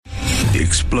The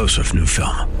explosive new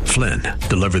film, Flynn,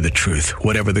 deliver the truth,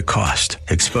 whatever the cost,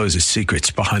 exposes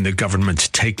secrets behind the government's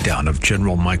takedown of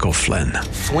General Michael Flynn.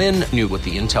 Flynn knew what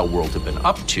the intel world had been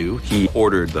up to. He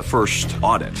ordered the first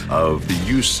audit of the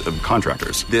use of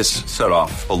contractors. This set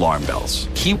off alarm bells.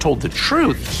 He told the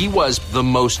truth. He was the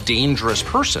most dangerous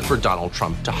person for Donald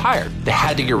Trump to hire. They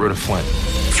had to get rid of Flynn.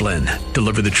 Flynn,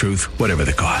 deliver the truth, whatever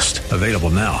the cost. Available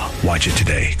now. Watch it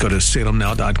today. Go to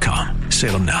salemnow.com.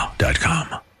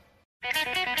 salemnow.com.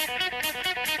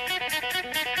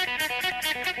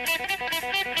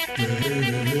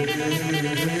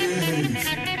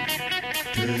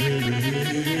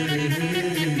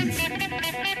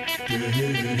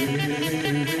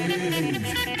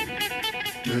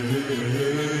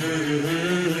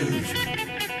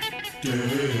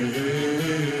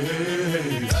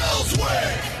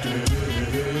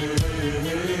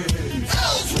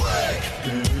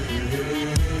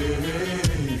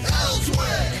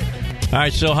 All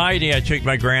right, so Heidi, I took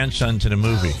my grandson to the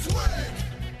movie.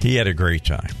 He had a great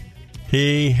time.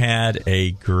 We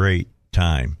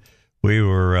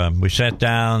sat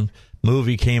down.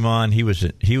 Movie came on. He was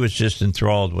just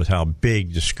enthralled with how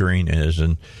big the screen is,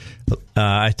 and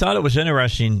I thought it was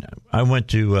interesting. I went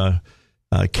to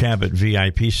Cabot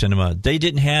VIP Cinema. They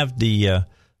didn't have the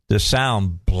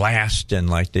sound blasting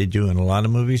like they do in a lot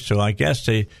of movies, so I guess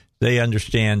they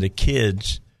understand the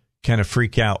kids kind of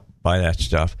freak out by that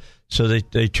stuff. So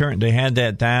they had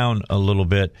that down a little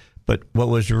bit. But what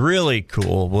was really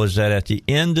cool was that at the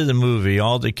end of the movie,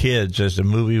 all the kids, as the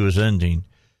movie was ending,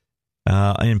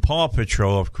 in Paw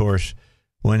Patrol, of course,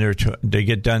 when they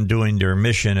get done doing their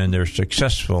mission and they're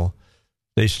successful,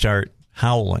 they start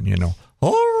howling,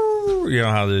 oh,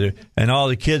 how they do, and all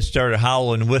the kids started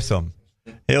howling with them.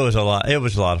 It was a lot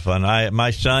of fun.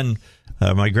 My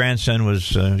grandson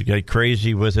was got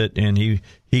crazy with it, and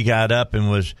he got up and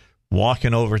was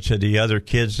walking over to the other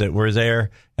kids that were there,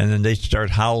 and then they start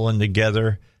howling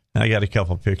together. And I got a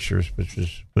couple pictures, which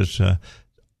was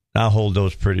I'll hold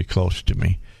those pretty close to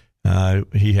me.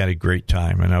 He had a great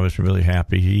time, and I was really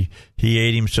happy. He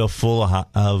ate himself full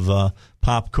of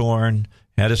popcorn,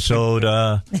 had a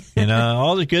soda,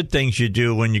 all the good things you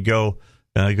do when you go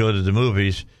to the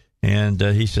movies. And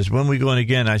he says, "When are we going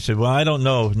again?" I said, "Well, I don't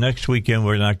know. Next weekend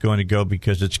we're not going to go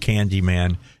because it's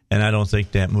Candyman. And I don't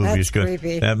think that movie is going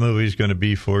to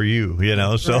be for you,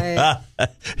 So right.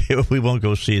 We won't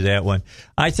go see that one.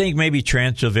 I think maybe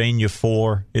Transylvania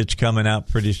 4. It's coming out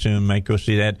pretty soon. Might go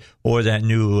see that, or that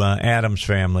new Addams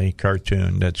Family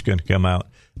cartoon that's going to come out.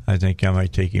 I think I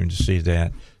might take him to see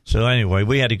that. So anyway,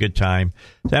 we had a good time.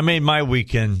 That made my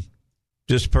weekend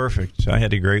just perfect. I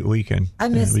had a great weekend. I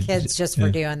miss kids just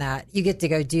for doing that. You get to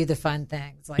go do the fun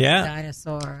things like the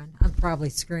dinosaur. I'm probably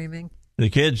screaming. The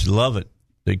kids love it.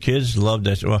 The kids love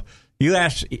that. Well, you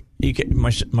ask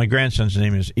my grandson's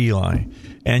name is Eli,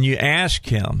 and you ask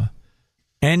him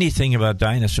anything about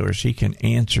dinosaurs, he can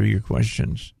answer your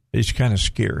questions. It's kind of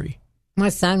scary. My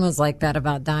son was like that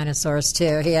about dinosaurs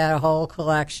too. He had a whole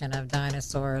collection of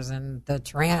dinosaurs, and the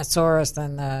Tyrannosaurus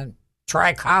and the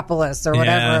Trichopolis or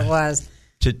whatever it was.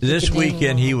 This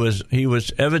weekend, he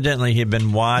had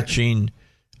been watching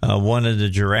one of the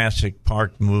Jurassic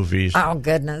Park movies. Oh,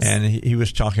 goodness. And he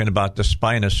was talking about the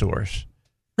Spinosaurus.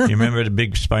 You remember the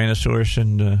big Spinosaurus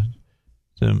in the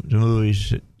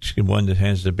movies? It's the one that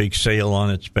has the big sail on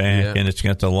its back, and it's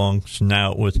got the long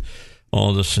snout with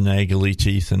all the snaggly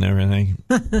teeth and everything.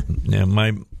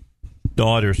 My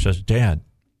daughter says, "Dad,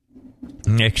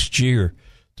 next year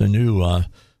the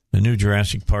new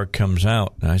Jurassic Park comes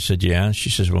out." And I said, "Yeah." And she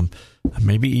says, "Well,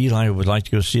 maybe Eli would like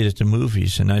to go see it at the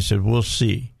movies." And I said, "We'll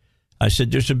see." I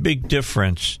said, "There's a big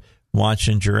difference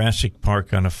watching Jurassic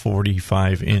Park on a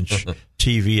 45-inch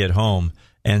TV at home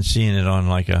and seeing it on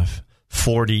like a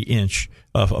 40-inch,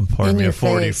 a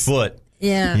 40-foot,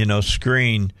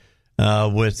 screen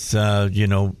with,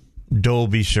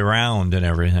 Dolby surround and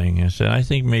everything." I said, "I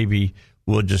think maybe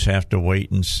we'll just have to wait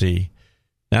and see."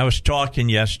 And I was talking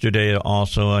yesterday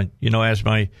also, as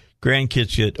my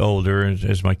grandkids get older,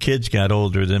 as my kids got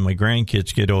older, then my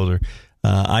grandkids get older,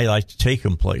 I like to take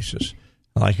them places.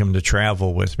 I like them to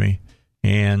travel with me.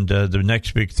 And the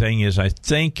next big thing is, I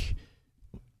think,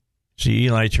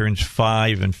 Eli turns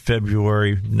 5 in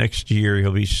February. Next year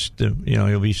he'll be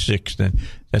 6. Then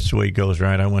that's the way it goes,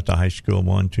 right? I went to high school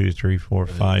 1, 2, 3, 4,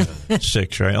 5,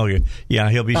 6, right? Okay, yeah,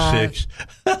 he'll be 6.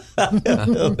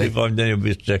 He'll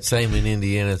be 6. Same in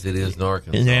Indiana as it is in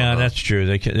Arkansas. Yeah, that's true.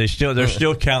 They're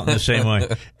still counting the same way.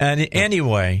 And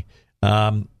anyway,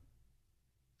 I'm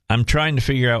trying to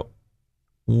figure out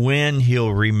when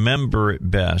he'll remember it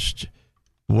best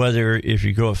whether if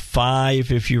you go at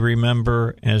 5, if you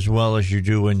remember, as well as you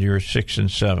do when you're 6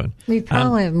 and 7. We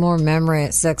probably have more memory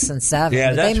at 6 and 7.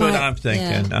 Yeah, that's what I'm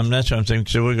thinking. Yeah. That's what I'm thinking.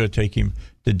 So we're going to take him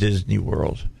to Disney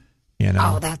World.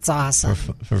 Oh, that's awesome.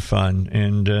 For fun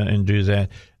and do that.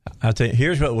 I think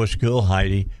here's what was cool,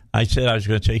 Heidi. I said I was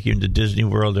going to take him to Disney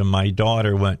World, and my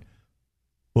daughter went,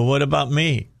 "Well, what about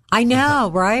me?" I know,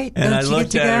 right? And I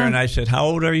looked at her and I said, "How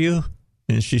old are you?"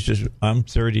 And she says, "I'm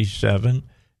 37."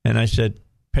 And I said,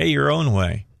 "Pay your own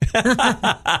way."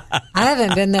 I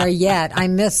haven't been there yet. I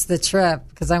missed the trip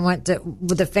because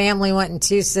the family went in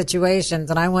 2 situations,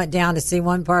 and I went down to see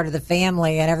one part of the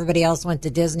family, and everybody else went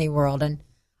to Disney World, and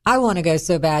I want to go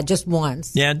so bad, just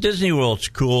once. Yeah, Disney World's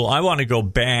cool. I want to go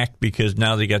back because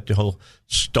now they got the whole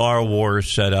Star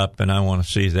Wars set up, and I want to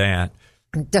see that.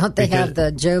 Don't they have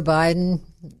the Joe Biden?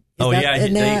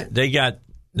 They've got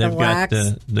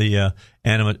the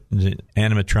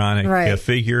animatronic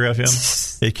figure of him.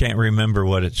 They can't remember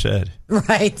what it said.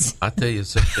 Right. I'll tell you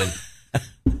something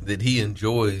that he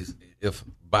enjoys. If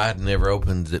Biden ever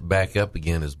opens it back up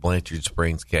again, is Blanchard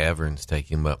Springs Caverns take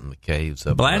him up in the caves.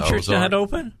 Blanchard's not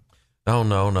open? Oh,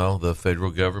 no. The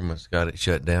federal government's got it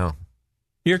shut down.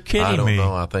 You're kidding me. I don't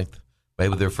know. I think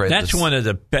maybe they're afraid. That's one of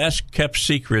the best kept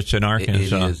secrets in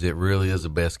Arkansas. It is. It really is the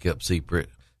best kept secret,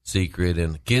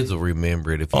 and the kids will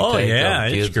remember it. If you take them,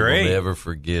 it's kids great. will never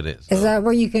forget it. So. Is that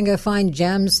where you can go find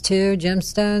gems too,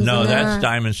 gemstones? No, that's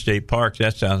Diamond State Park.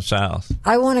 That's down south.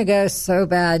 I want to go so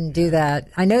bad and do that.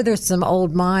 I know there's some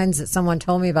old mines that someone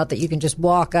told me about that you can just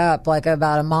walk up like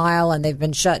about a mile and they've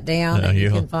been shut down and you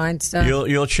can find stuff.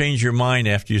 You'll change your mind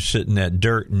after you sit in that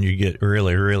dirt and you get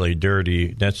really, really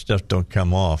dirty. That stuff don't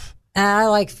come off. I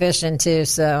like fishing too,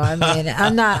 so I mean,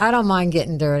 I don't mind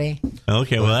getting dirty.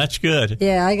 Okay, well that's good.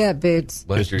 Yeah, I got boots.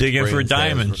 Just digging for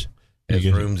diamonds. Has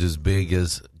rooms as big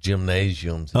as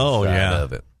gymnasiums.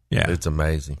 Of it. Yeah, it's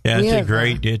amazing. Yeah,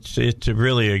 it's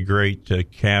really a great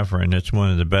cavern. It's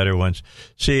one of the better ones.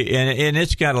 See, and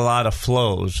it's got a lot of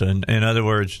flows. And in other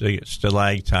words, they get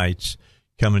stalactites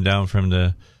coming down from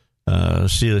the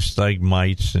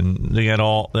stalagmites, and they got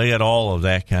all of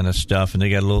that kind of stuff, and they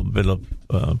got a little bit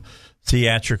of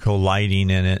theatrical lighting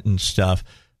in it and stuff.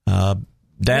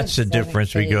 That's the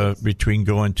difference between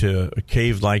going to a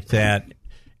cave like that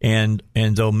and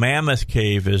though Mammoth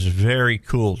Cave is very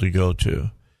cool to go to.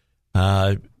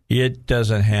 It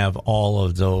doesn't have all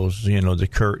of those, the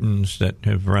curtains that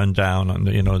have run down on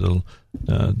the,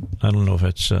 I don't know if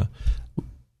it's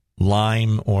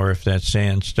lime or if that's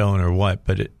sandstone or what,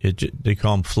 but they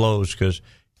call them flows because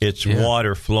it's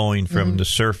water flowing from the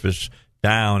surface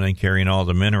down and carrying all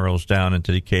the minerals down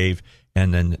into the cave,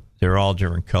 and then they're all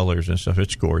different colors and stuff.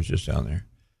 It's gorgeous down there.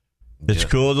 It's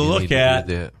cool to look at.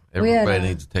 Everybody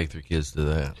needs to take their kids to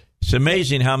that. It's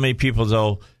amazing how many people,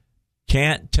 though,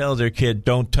 can't tell their kid,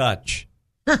 don't touch.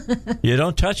 You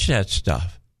don't touch that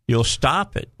stuff. You'll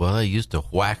stop it. Well, they used to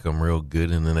whack them real good,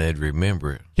 and then they'd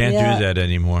remember it. Can't do that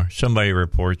anymore. Somebody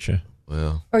report you.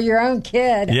 Well, or your own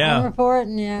kid. Yeah. I'm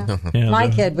reporting, my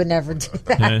kid would never do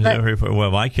that.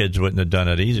 Well, my kids wouldn't have done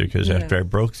it either because after I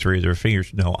broke 3 of their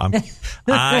fingers. No, I'm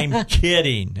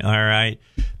kidding. All right.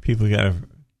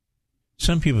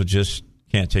 Some people just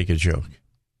can't take a joke.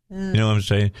 You know what I'm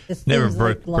saying?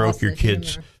 Never broke your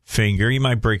kid's finger. You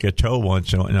might break a toe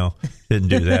once. No, didn't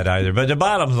do that either. But the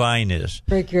bottom line is,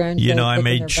 break your own I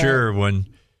made sure when,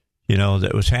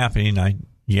 that was happening, I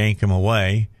yank them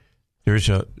away. There's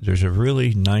a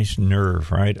really nice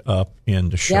nerve right up in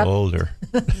the shoulder.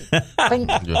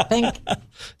 Pink.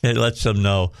 It lets them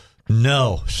know,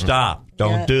 no, stop,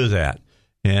 don't do that.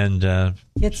 And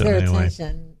gets their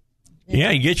attention.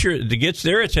 Yeah, it gets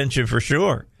their attention for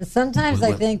sure. Sometimes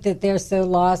I think that they're so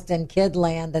lost in kid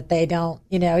land that they don't,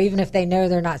 even if they know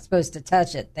they're not supposed to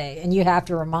touch it, and you have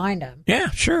to remind them. Yeah,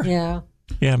 sure. Yeah.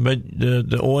 Yeah, but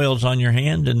the oils on your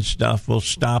hand and stuff will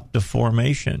stop the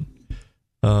formation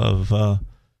of,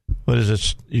 what is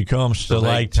it? You call them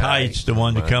stalactites, the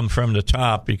one that come from the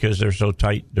top because they're so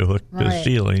tight to hook to the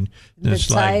ceiling. The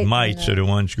stalagmites are the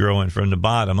ones growing from the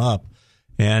bottom up.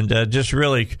 And just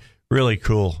really, really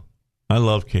cool. I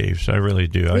love caves. I really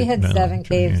do. We had 7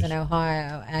 caves in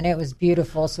Ohio, and it was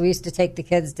beautiful. So we used to take the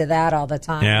kids to that all the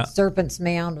time. Yeah. Serpent's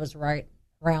Mound was right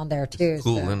around there, too. It's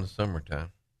cool in the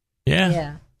summertime.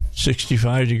 Yeah.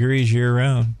 65 degrees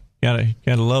year-round. Gotta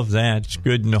love that. It's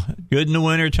good in the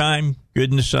wintertime,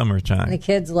 good in the summertime. And the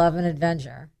kids love an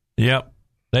adventure. Yep.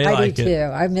 I do, too.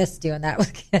 I miss doing that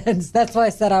with kids. That's why I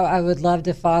said I would love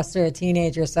to foster a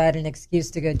teenager so I had an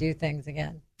excuse to go do things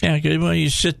again. Yeah, well, you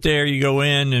sit there, you go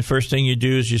in, and first thing you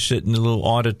do is you sit in the little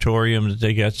auditorium that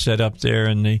they got set up there,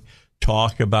 and they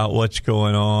talk about what's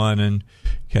going on and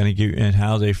kind of give and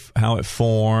how it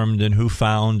formed and who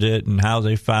found it and how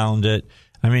they found it.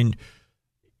 I mean,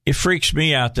 it freaks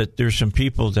me out that there's some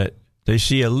people that they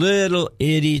see a little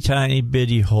itty tiny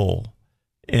bitty hole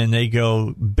and they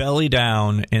go belly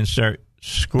down and start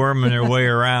squirming their way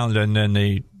around, and then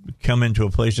they come into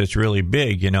a place that's really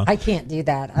big. I can't do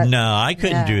that. I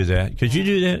couldn't do that. Could you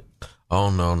do that? Oh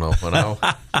no.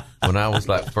 When I was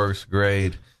like first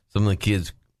grade, some of the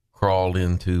kids crawled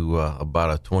into about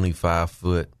a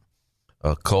 25-foot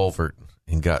culvert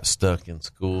and got stuck in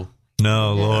school.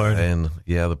 No, Lord. And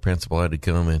the principal had to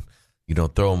come and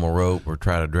throw them a rope or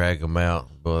try to drag them out.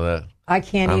 But I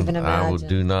can't even imagine. I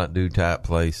do not do tight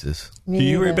places. Do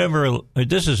you remember?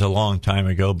 This is a long time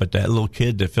ago, but that little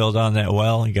kid that fell down that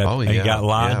well and got lodged.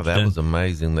 Yeah, that was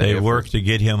amazing. They worked to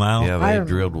get him out. Yeah, they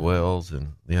drilled wells,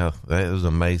 and that was an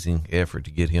amazing effort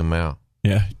to get him out.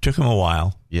 Yeah, it took him a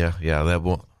while. Yeah,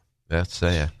 that's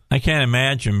sad. I can't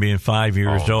imagine being 5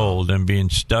 years old and being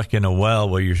stuck in a well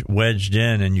where you're wedged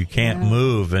in and you can't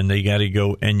move, and they got to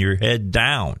go and your head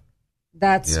down.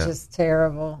 That's just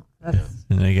terrible. And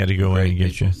they got to go in and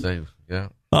get you. Saved. Yeah.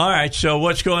 All right. So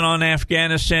what's going on in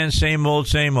Afghanistan? Same old,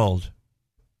 same old.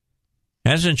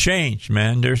 Hasn't changed,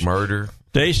 man. There's murder.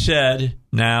 They said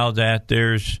now that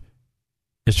there's,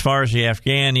 as far as the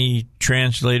Afghani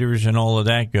translators and all of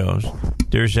that goes,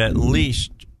 there's at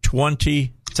least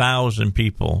 20,000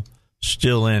 people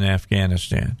still in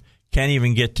Afghanistan. Can't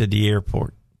even get to the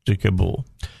airport to Kabul.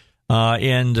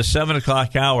 In the 7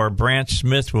 o'clock hour, Brant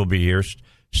Smith will be here,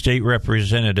 state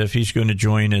representative. He's going to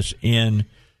join us in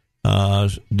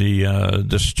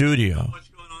the studio,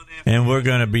 and we're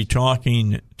going to be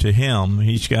talking to him.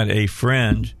 He's got a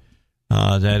friend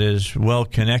that is well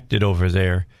connected over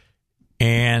there,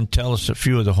 and tell us a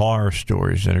few of the horror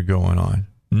stories that are going on.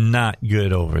 Not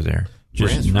good over there.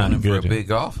 Just Brant's not running good. For a big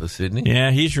office, isn't he?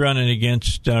 Yeah, he's running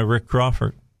against Rick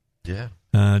Crawford. Yeah,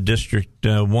 District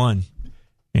 1.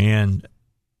 And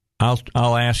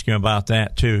I'll ask him about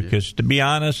that, too, because to be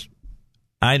honest,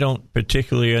 I don't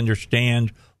particularly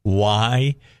understand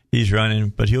why he's running,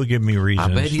 but he'll give me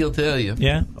reasons. I bet he'll tell you.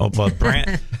 Yeah? Oh, but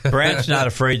Brant's not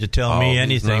afraid to tell me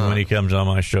anything when he comes on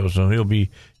my show, so he'll be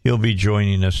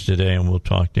joining us today, and we'll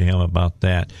talk to him about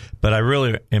that. But I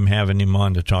really am having him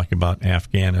on to talk about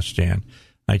Afghanistan.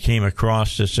 I came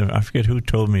across this, I forget who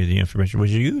told me the information.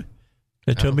 Was it you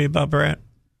that told me about Brant?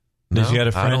 No, He's got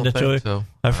a friend that told you? So.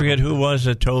 I forget who it was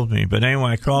that told me. But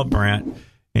anyway, I called Brant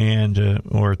and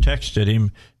or texted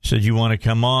him, said, you want to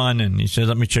come on? And he said,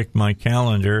 let me check my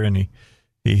calendar. And he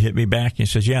hit me back. He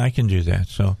says, yeah, I can do that.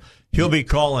 So he'll be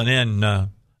calling in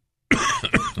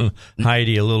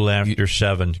Heidi a little after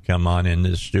 7 to come on in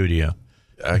the studio.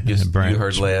 I guess you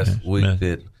heard last week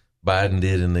that Biden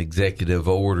did an executive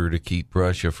order to keep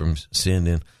Russia from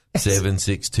sending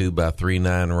 7.62 by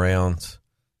 39 rounds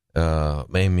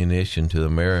ammunition to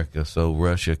America, so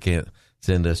Russia can't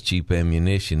send us cheap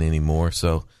ammunition anymore.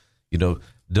 So,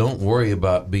 don't worry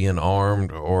about being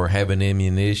armed or having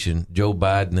ammunition. Joe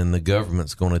Biden and the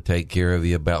government's going to take care of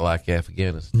you about like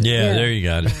Afghanistan. Yeah, there you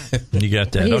got it. You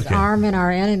got that. He's arming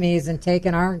our enemies and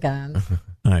taking our guns.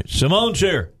 All right, Simone's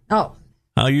here. Oh.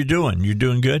 How you doing? You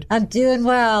doing good? I'm doing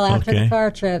well after the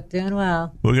car trip. Doing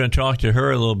well. We're going to talk to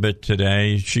her a little bit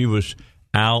today. She was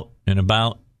out and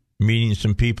about meeting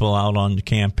some people out on the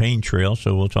campaign trail,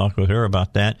 so we'll talk with her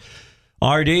about that.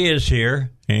 RD is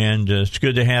here, and it's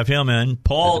good to have him in.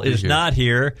 Paul is not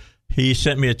here. He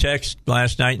sent me a text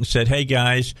last night and said, hey,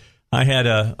 guys, I'm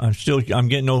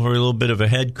getting over a little bit of a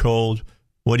head cold.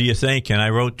 What do you think? And I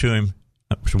wrote to him,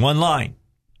 one line,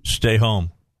 stay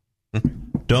home.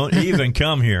 Don't even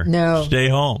come here. No. Stay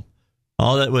home.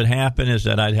 All that would happen is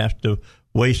that I'd have to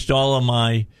waste all of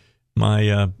my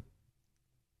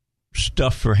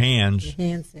stuff for hands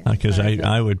because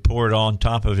I would pour it on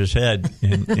top of his head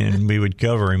and we would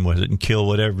cover him with it and kill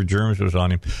whatever germs was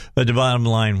on him. But the bottom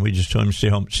line, we just told him to stay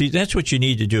home. See, that's what you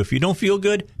need to do. If you don't feel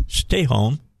good, stay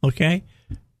home, okay?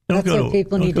 That's what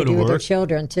people need to do with their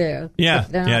children, too.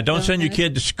 Yeah. Don't send your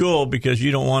kid to school because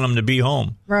you don't want them to be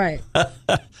home. Right.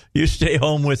 You stay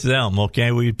home with them,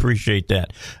 okay? We appreciate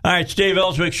that. All right, it's Dave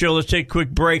Elswick Show. Let's take a quick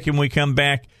break, and we come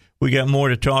back. We got more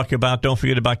to talk about. Don't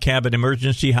forget about Cabot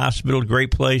Emergency Hospital.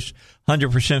 Great place,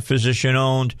 100%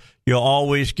 physician-owned. You'll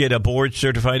always get a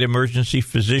board-certified emergency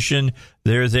physician.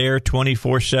 They're there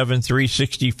 24/7,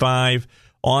 365,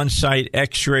 on-site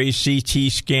X-ray,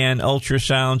 CT scan,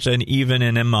 ultrasounds, and even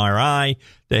an MRI.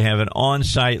 They have an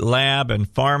on-site lab and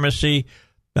pharmacy.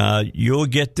 You'll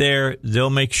get there. They'll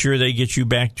make sure they get you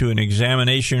back to an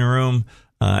examination room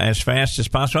as fast as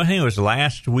possible. I think it was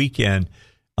last weekend.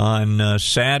 On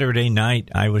Saturday night,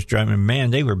 I was driving.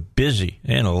 Man, they were busy.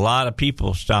 They had a lot of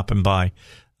people stopping by.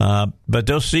 But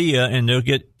they'll see you, and they'll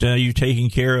get you taken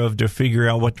care of to figure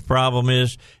out what the problem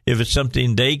is. If it's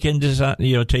something they can design,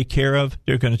 take care of,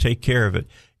 they're going to take care of it.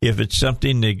 If it's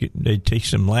something they take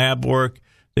some lab work,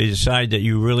 they decide that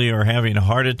you really are having a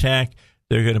heart attack,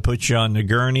 they're going to put you on the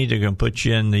gurney, they're going to put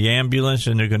you in the ambulance,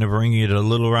 and they're going to bring you to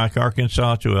Little Rock,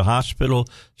 Arkansas, to a hospital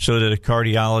so that a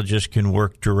cardiologist can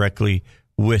work directly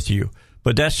with you.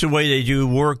 But that's the way they do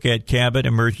work at Cabot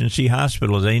Emergency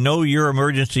Hospital. They know your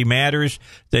emergency matters.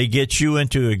 They get you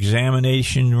into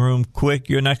examination room quick.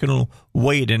 You're not going to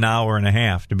wait an hour and a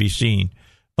half to be seen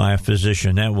by a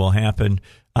physician. That will happen,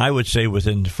 I would say,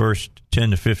 within the first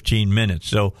 10 to 15 minutes.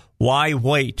 So why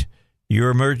wait? Your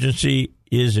emergency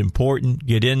is important.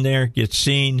 Get in there, get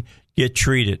seen, get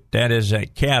treated. That is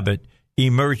at Cabot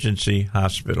Emergency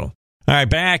Hospital. All right,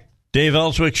 back. Dave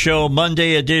Elswick Show,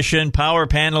 Monday edition. Power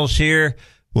panels here.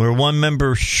 We're one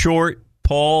member short.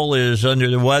 Paul is under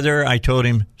the weather. I told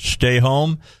him stay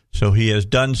home, so he has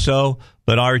done so.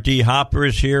 But R.D. Hopper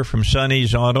is here from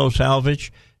Sonny's Auto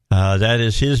Salvage. That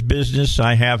is his business.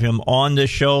 I have him on the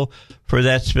show for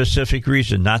that specific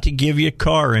reason, not to give you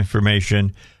car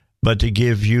information, but to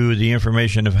give you the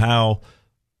information of how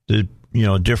the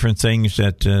different things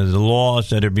that the laws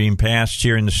that are being passed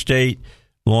here in the state,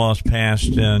 laws passed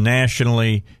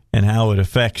nationally, and how it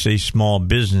affects a small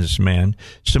businessman.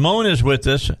 Simone is with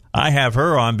us. I have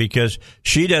her on because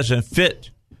she doesn't fit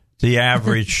the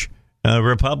average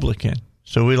Republican.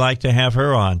 So we like to have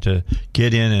her on to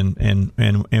get in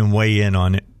and weigh in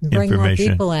on it. Bring information.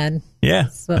 More people in. Yeah.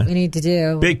 That's what we need to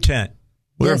do. Big tent.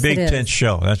 We're a big tent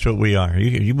show. That's what we are.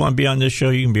 You want to be on this show,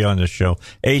 you can be on this show.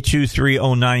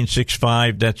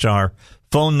 823-0965. That's our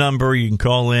phone number. You can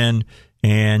call in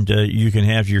and you can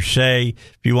have your say.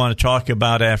 If you want to talk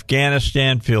about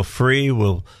Afghanistan, feel free.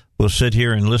 We'll sit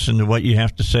here and listen to what you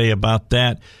have to say about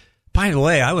that. By the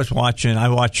way, I watch Fox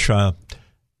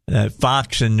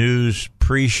and News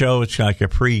pre-show. It's like a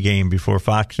pre-game before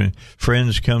Fox and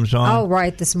Friends comes on. Oh,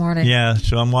 right, this morning. Yeah,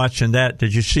 so I'm watching that.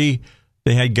 Did you see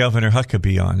they had Governor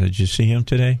Huckabee on? Did you see him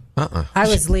today? I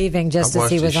was leaving just as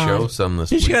he was on.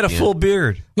 He's got a full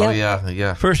beard. Yep. Oh,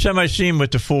 yeah. First time I see him with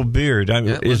the full beard.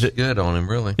 Is it good on him,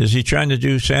 really? Is he trying to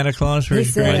do Santa Claus for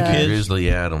his grandkids?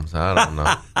 Grizzly Adams. I don't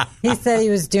know. He said he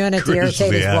was doing it to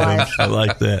irritate his wife. I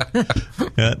like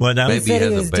that. Well, now, he said he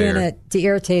was doing it to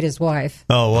irritate his wife.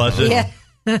 Oh, was it? Yeah.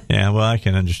 Yeah, well, I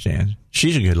can understand.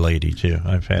 She's a good lady, too.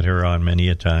 I've had her on many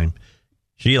a time.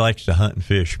 She likes to hunt and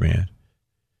fish, man.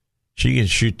 She can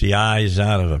shoot the eyes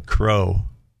out of a crow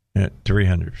at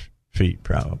 300 feet,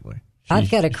 probably. I've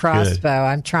got a crossbow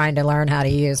I'm trying to learn how to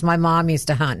use. My mom used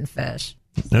to hunt and fish.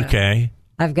 So okay.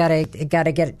 I've got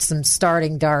to get some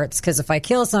starting darts, because if I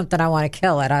kill something, I want to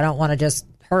kill it. I don't want to just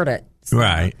hurt it. So.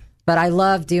 Right. But I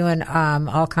love doing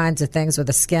all kinds of things with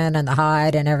the skin and the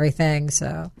hide and everything.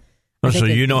 So. So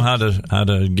you know how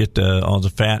to get all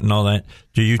the fat and all that.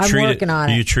 Do you treat it?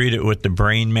 Do you treat it with the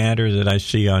brain matter that I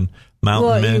see on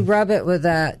Mountain Men? You rub it with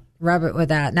that.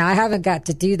 Now I haven't got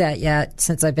to do that yet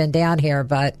since I've been down here,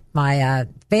 but my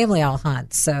family all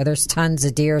hunts, so there's tons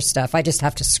of deer stuff. I just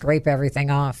have to scrape everything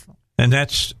off, and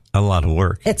that's a lot of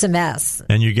work. It's a mess,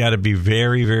 and you got to be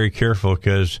very, very careful,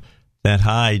 because that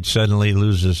hide suddenly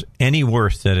loses any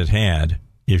worth that it had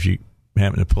if you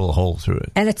happen to pull a hole through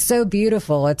it. And it's so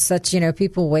beautiful. It's such,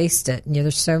 people waste it. And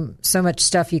there's so much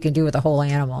stuff you can do with a whole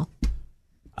animal.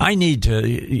 I need to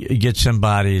get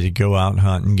somebody to go out and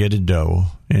hunt and get a doe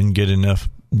and get enough,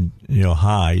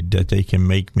 hide that they can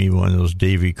make me one of those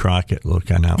Davy Crockett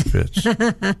looking outfits.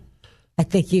 I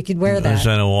think you could wear that.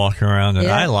 Instead of walking around, and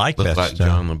I like Look that like stuff.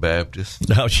 John the Baptist.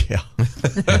 Oh yeah.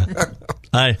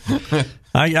 I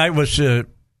was I'm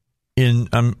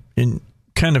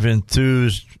kind of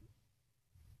enthused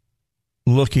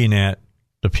looking at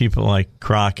the people like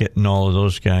Crockett and all of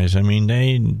those guys. I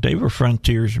mean, they were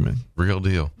frontiersmen. Real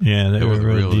deal. Yeah, they were the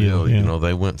real deal. Yeah.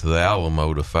 They went to the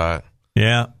Alamo to fight.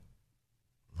 Yeah.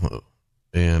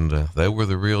 And they were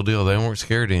the real deal. They weren't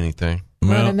scared of anything.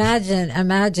 Well,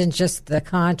 imagine just the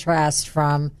contrast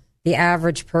from the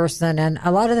average person. And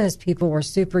a lot of those people were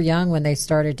super young when they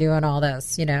started doing all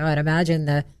this, I'd imagine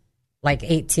the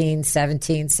 18,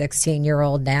 17,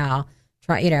 16-year-old now,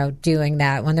 doing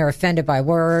that when they're offended by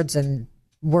words and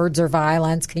words are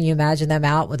violence. Can you imagine them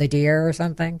out with a deer or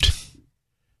something?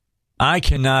 I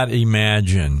cannot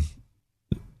imagine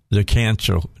the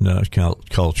cancel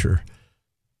culture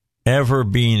ever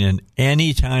being in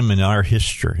any time in our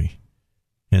history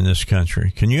in this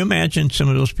country. Can you imagine some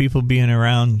of those people being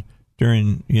around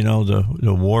during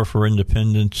the war for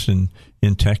independence in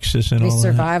Texas and all that?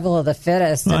 Survival of the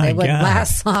fittest, and they wouldn't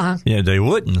last long. Yeah, they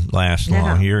wouldn't last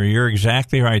long. You're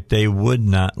exactly right. They would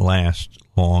not last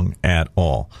long at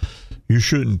all. You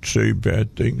shouldn't say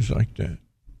bad things like that.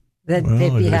 They'd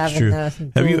be having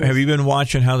the have you been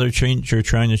watching how they're trying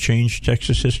to change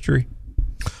Texas history?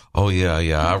 Oh yeah.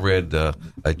 I read a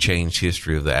changed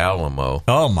history of the Alamo.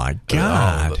 Oh my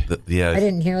God! I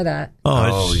didn't hear that.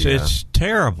 It's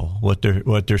terrible what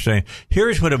they're saying.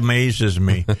 Here's what amazes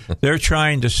me: they're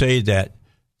trying to say that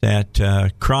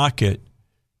Crockett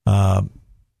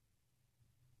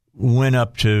went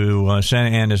up to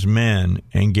Santa Anna's men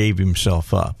and gave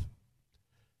himself up,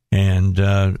 and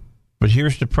but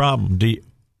here's the problem: the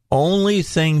only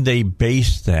thing they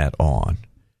base that on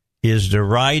is the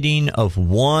writing of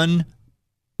one,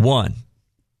 let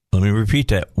me repeat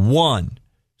that, one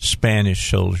Spanish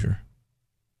soldier.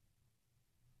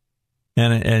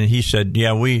 And he said,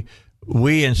 yeah, we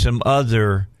and some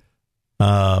other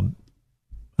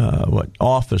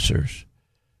officers,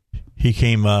 he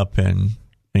came up and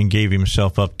gave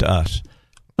himself up to us.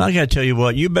 I got to tell you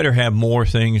what, you better have more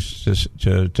things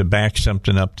to back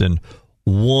something up than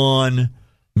one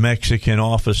Mexican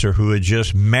officer who had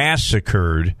just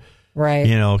massacred,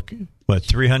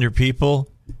 300 people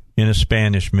in a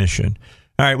Spanish mission.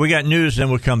 All right, we got news, then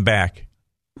we'll come back.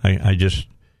 RD's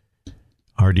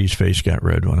face got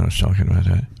red when I was talking about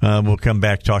that. We'll come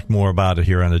back, talk more about it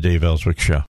here on the Dave Elswick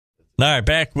Show. All right,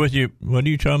 back with you. What are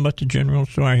you talking about, the general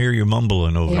store? I hear you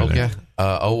mumbling over there.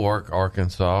 Oark,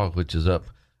 Arkansas, which is up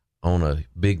on a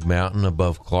big mountain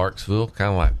above Clarksville,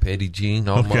 kind of like Petit Jean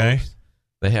almost. Okay.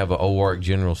 They have an Oark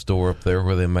General Store up there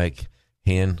where they make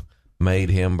hand-made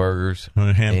hamburgers.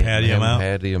 Patty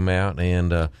them out,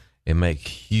 and make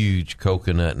huge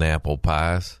coconut and apple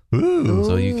pies. Ooh.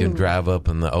 So you can drive up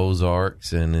in the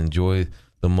Ozarks and enjoy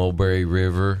the Mulberry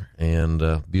River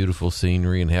and beautiful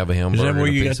scenery and have a hamburger. Is that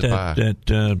where you got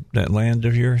that land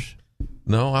of yours?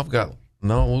 No,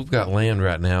 we've got land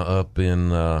right now up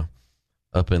in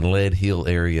Lead Hill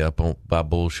area by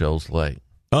Bull Shoals Lake.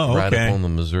 Oh, okay. Right up on the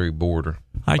Missouri border.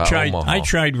 I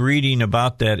tried reading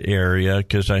about that area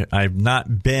because I've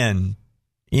not been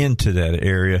into that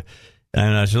area,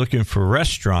 and I was looking for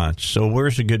restaurants. So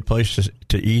where's a good place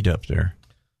to eat up there?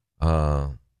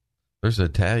 There's an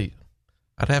Italian.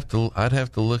 I'd have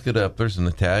to look it up. There's an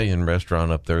Italian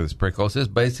restaurant up there that's pretty close. It's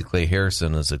basically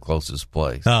Harrison is the closest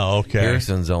place. Oh, okay.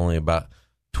 Harrison's only about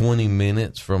 20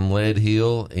 minutes from Lead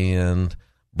Hill, and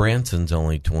Branson's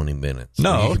only 20 minutes.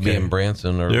 No, you could be in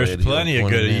Branson or there's Lead plenty Hill,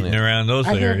 of good eating around those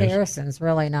areas. I hear Harrison's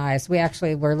really nice. We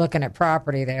actually were looking at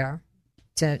property there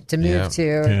to move to.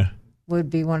 Yeah. Would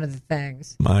be one of the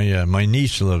things. My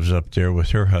niece lives up there with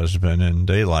her husband, and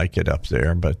they like it up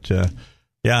there. But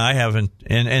I haven't,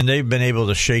 and they've been able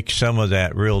to shake some of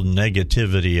that real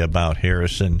negativity about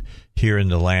Harrison here in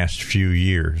the last few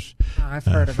years. Oh, I've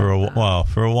heard about that.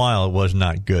 For a while, it was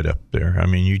not good up there. I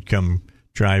mean, you'd come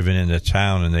driving into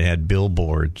town, and they had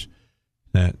billboards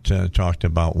that talked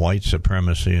about white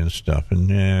supremacy and stuff,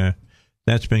 and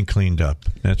that's been cleaned up.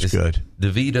 It's good. The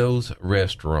Vito's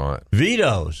restaurant.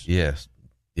 Vito's, yes,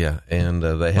 yeah, and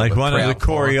they have like one of the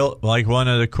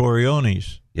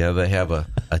Corionis. Yeah, they have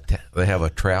a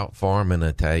trout farm and an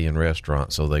Italian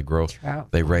restaurant, so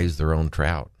they raise their own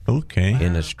trout. Okay,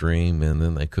 in a stream, and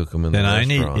then they cook them in the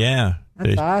restaurant.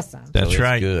 That's awesome. That's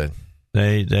right. Good.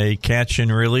 They catch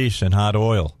and release in hot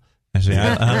oil.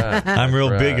 I'm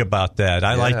real big about that.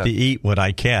 I like to eat what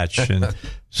I catch, and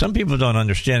some people don't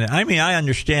understand it. I mean, I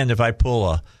understand if I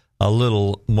pull a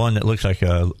little one that looks like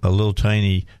a little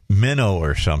tiny minnow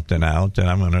or something out, then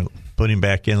I'm going to put him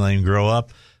back in, let him grow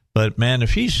up. But man,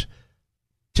 if he's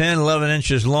 10, 11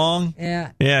 inches long,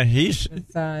 he's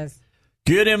size.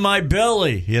 Good in my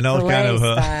belly, kind of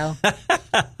style.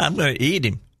 I'm going to eat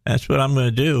him. That's what I'm going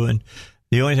to do. And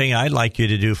the only thing I'd like you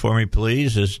to do for me,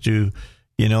 please, is to,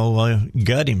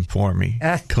 gut him for me.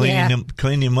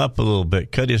 Clean him up a little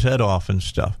bit, cut his head off and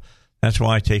stuff. That's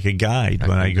why I take a guide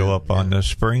when I go up on the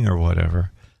spring or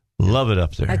whatever. Love it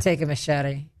up there. I take a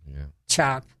machete. Yeah.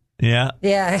 Chop. Yeah.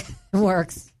 Yeah, it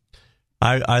works.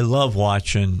 I love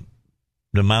watching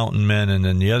the Mountain Men and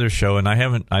then the other show, and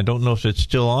I don't know if it's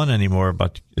still on anymore,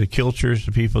 about the Kilchers,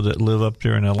 the people that live up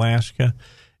there in Alaska.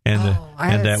 And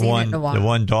the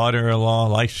one daughter-in-law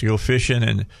likes to go fishing,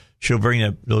 and she'll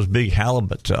bring those big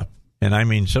halibuts up. And I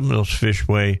mean, some of those fish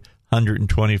weigh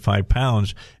 125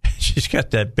 pounds. She's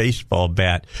got that baseball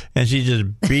bat, and she's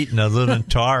just beating the living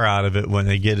tar out of it when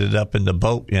they get it up in the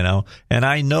boat, And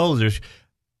I know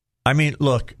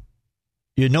look,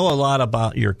 you know a lot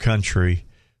about your country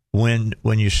when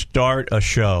you start a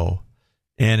show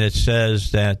and it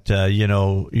says that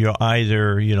you're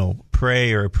either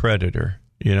prey or predator.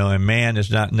 And man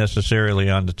is not necessarily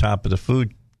on the top of the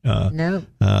food ladder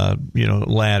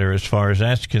as far as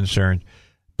that's concerned.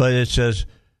 But it says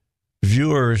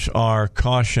viewers are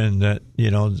cautioned that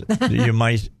you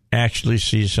might actually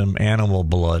see some animal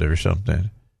blood or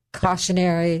something.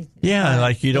 Cautionary. Yeah,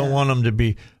 like you don't want them to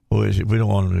be. We don't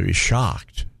want them to be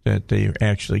shocked that they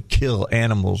actually kill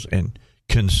animals and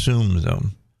consume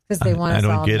them. Because they want us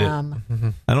all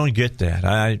numb. I don't get that.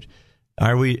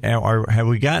 Have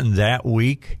we gotten that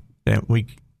weak that we?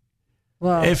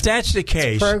 Well, if that's the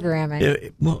case,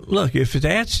 programming. Look, if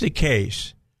that's the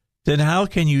case, then how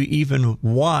can you even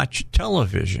watch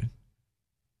television?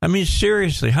 I mean,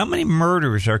 seriously, how many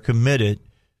murders are committed,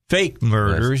 fake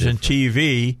murders in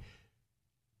TV,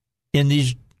 in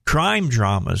these crime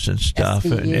dramas and stuff,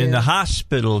 and in the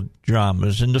hospital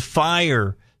dramas, and the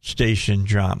fire station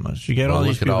dramas? You get all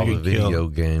these people look at all the video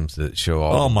killed. Games that show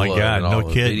all. Oh my blood God, and all no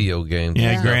the kidding. Video games,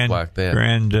 yeah, stuff like that.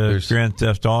 Grand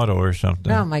Theft Auto or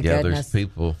something. Oh my goodness. There's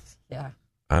people. Yeah.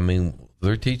 I mean,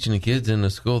 they're teaching the kids in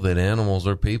the school that animals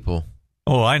are people.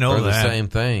 Oh, I know that. They're the same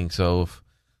thing. So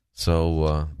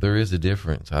there is a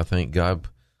difference. I think God,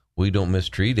 we don't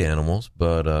mistreat animals,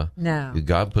 but no.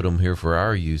 God put them here for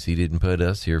our use. He didn't put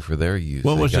us here for their use.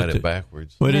 What was got it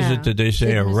backwards. What is it that they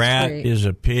say? A rat is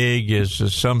a pig, is a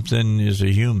something, is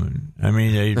a human. I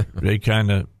mean, they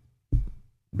can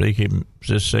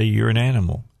just say you're an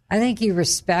animal. I think you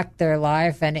respect their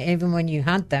life, and even when you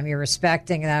hunt them, you're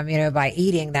respecting them, by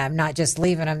eating them, not just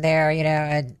leaving them there,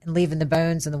 and leaving the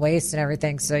bones and the waste and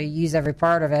everything. So you use every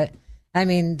part of it. I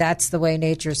mean, that's the way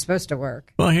nature is supposed to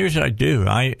work. Well, here's what I do.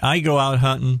 I go out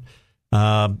hunting.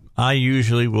 I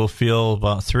usually will feel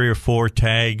about 3 or 4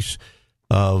 tags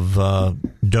of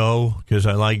doe because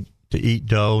I like to eat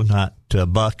doe, not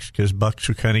bucks, because bucks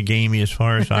are kind of gamey as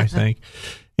far as I think.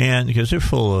 And because they're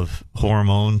full of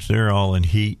hormones, they're all in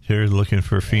heat. They're looking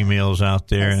for females out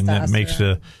there, and that makes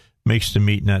the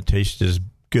meat not taste as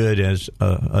good as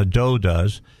a doe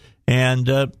does. And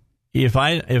if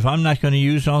I'm not going to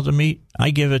use all the meat, I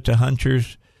give it to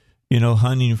hunters,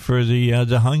 hunting for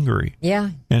the hungry. Yeah,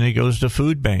 and it goes to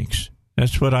food banks.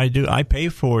 That's what I do. I pay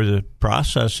for the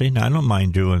processing. I don't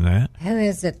mind doing that. Who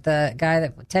is it? The guy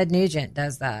Ted Nugent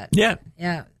does that. Yeah,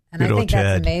 yeah, and I think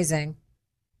that's amazing.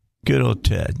 Good old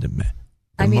Ted, the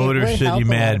Motor City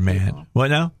Madman. What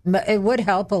now? But it would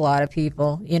help a lot of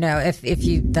people, if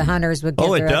the hunters would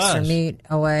give their extra meat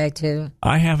away to.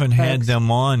 I haven't had them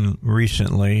on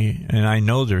recently, and I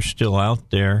know they're still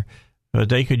out there, but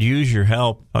they could use your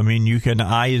help. I mean, you can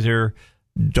either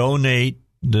donate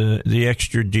the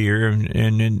extra deer,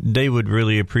 and they would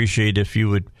really appreciate if you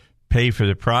would pay for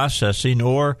the processing,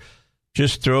 or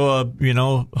just throw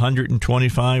 $125,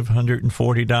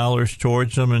 $140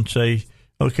 towards them and say,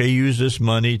 okay, use this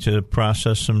money to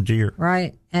process some deer.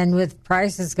 Right. And with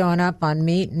prices going up on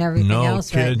meat and everything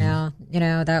else right now,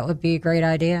 that would be a great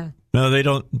idea. No, they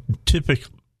don't typically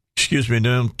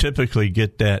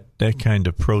get that kind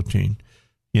of protein.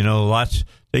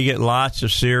 They get lots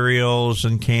of cereals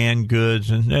and canned goods,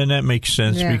 and that makes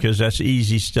sense because that's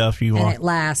easy stuff you want. And it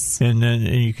lasts. And then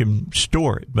you can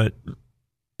store it. But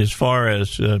as far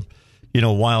as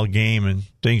wild game and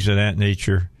things of that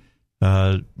nature,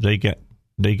 they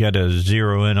got to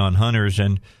zero in on hunters,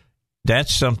 and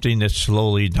that's something that's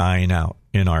slowly dying out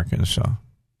in Arkansas.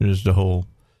 There's the whole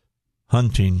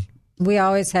hunting. We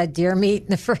always had deer meat in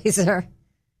the freezer.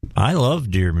 I love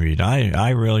deer meat.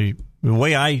 I really, the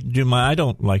way I do I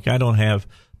don't have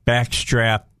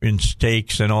backstrap and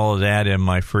steaks and all of that in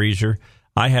my freezer.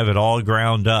 I have it all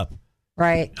ground up.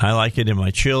 Right. I like it in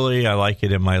my chili. I like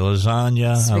it in my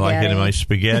lasagna. Spaghetti. I like it in my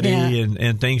spaghetti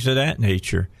and things of that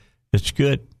nature. It's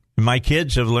good. And my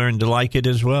kids have learned to like it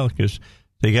as well because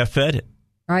they got fed it.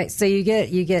 Right. So you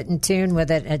get in tune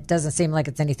with it. It doesn't seem like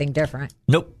it's anything different.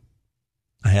 Nope.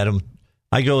 I had them.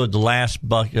 I go to the last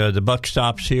the buck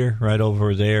stops here, right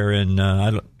over there, and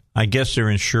I guess they're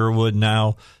in Sherwood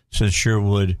now since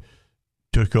Sherwood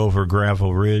took over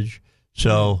Gravel Ridge.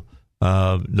 So.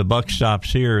 The buck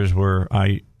stops here is where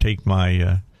I take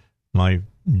my my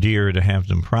deer to have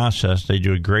them processed. They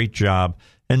do a great job,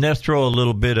 and they'll throw a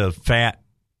little bit of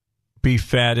beef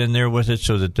fat in there with it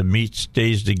so that the meat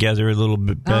stays together a little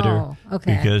bit better. Oh,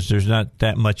 okay. Because there's not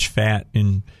that much fat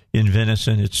in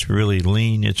venison. It's really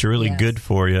lean. It's really good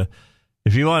for you.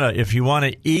 If you want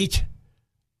to eat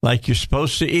like you're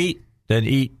supposed to eat, then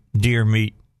eat deer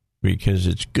meat because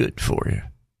it's good for you.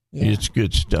 Yeah. It's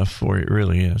good stuff for you. It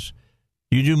really is.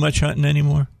 You do much hunting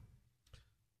anymore?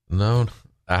 No,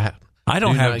 I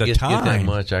don't have the time. Get that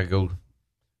much. I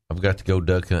I've got to go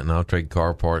duck hunting. I'll trade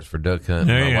car parts for duck hunting.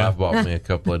 My wife bought me a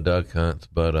couple of duck hunts,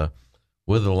 but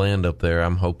with the land up there,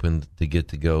 I'm hoping to get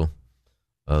to go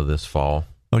this fall.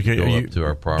 Okay, go up to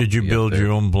our property. Did you build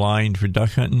your own blind for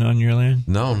duck hunting on your land?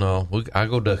 No. I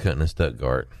go duck hunting in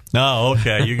Stuttgart. Oh,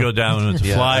 okay. You go down with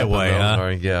the flyway, huh?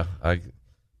 Sorry, yeah.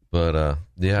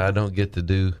 I don't get to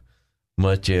do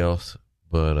much else,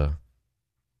 but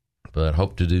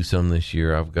hope to do some this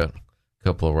year. I've got a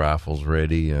couple of rifles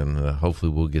ready, and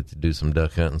hopefully we'll get to do some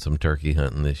duck hunting, some turkey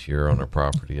hunting this year on our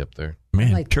property up there.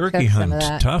 Man, turkey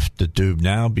hunting's tough to do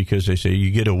now because they say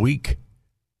you get a week.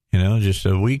 Just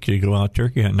a week to go out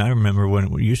turkey hunting. I remember when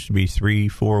it used to be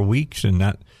 3-4 weeks and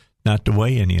not to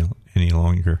weigh any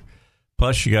longer.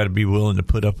 Plus, you got to be willing to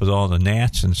put up with all the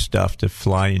gnats and stuff that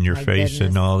fly in your face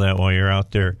and all that while you're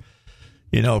out there,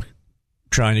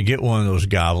 trying to get one of those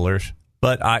gobblers.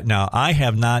 But I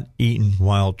have not eaten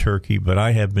wild turkey, but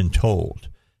I have been told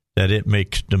that it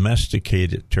makes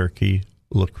domesticated turkey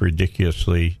look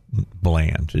ridiculously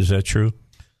bland. Is that true?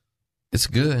 It's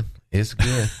good. It's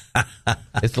good.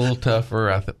 It's a little tougher.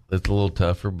 It's a little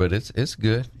tougher, but it's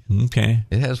good. Okay.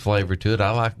 It has flavor to it.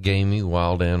 I like gamey,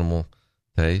 wild animal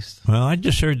taste. Well, I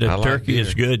just heard that turkey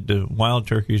is good. The wild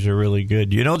turkeys are really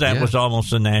good. That was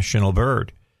almost a national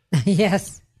bird.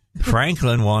 Yes.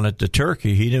 Franklin wanted the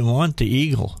turkey. He didn't want the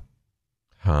eagle.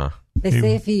 Huh. They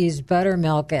say if you use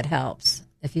buttermilk, it helps.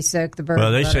 If you soak the bird.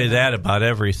 Well, they say that about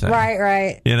everything.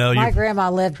 Right. My grandma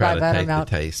lived by buttermilk.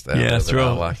 Take the taste out of it.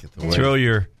 I like it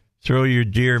throw your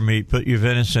deer meat, put your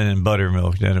venison in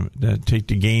buttermilk. That take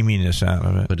the gaminess out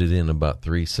of it. Put it in about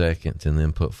 3 seconds, and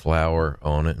then put flour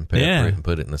on it and pepper it, and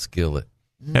put it in a skillet.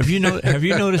 Have you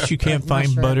noticed you can't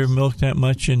find buttermilk that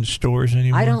much in stores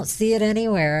anymore? I don't see it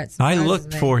anywhere. I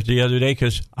looked for it the other day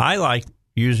because I like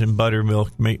using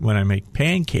buttermilk when I make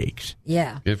pancakes.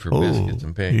 Yeah. Good for biscuits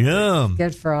and pancakes. Yum.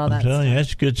 Good for all that I'm telling you,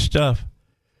 that's good stuff.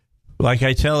 Like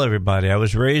I tell everybody, I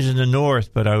was raised in the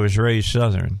North, but I was raised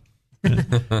Southern.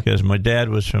 Because my dad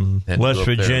was from West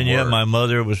Virginia, my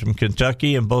mother was from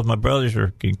Kentucky, and both my brothers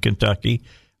were in Kentucky.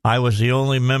 I was the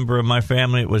only member of my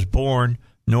family that was born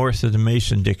north of the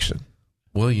Mason-Dixon.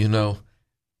 Well,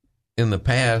 in the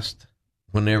past,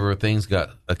 whenever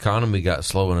economy got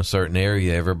slow in a certain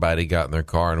area, everybody got in their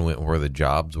car and went where the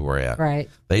jobs were at.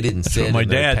 Right. They didn't sit in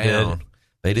their town. Did.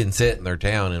 They didn't sit in their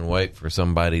town and wait for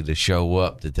somebody to show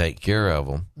up to take care of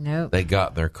them. No. They got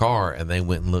in their car and they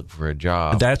went and looked for a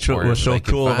job. That's what was so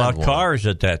cool about cars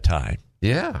at that time.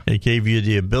 Yeah. It gave you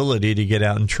the ability to get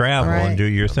out and travel and do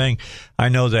your thing. I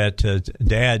know that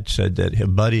Dad said that a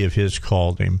buddy of his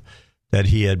called him that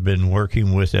he had been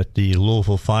working with at the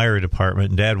Louisville Fire Department.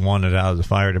 And Dad wanted out of the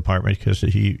fire department because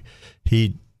he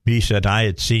said, I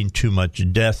had seen too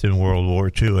much death in World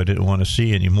War II. I didn't want to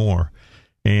see any more.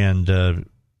 And the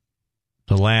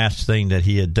last thing that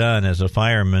he had done as a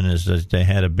fireman is that they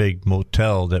had a big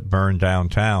motel that burned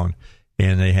downtown,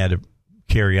 and they had to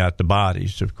carry out the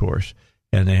bodies, of course.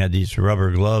 And they had these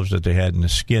rubber gloves that they had, and the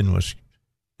skin was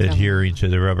adhering to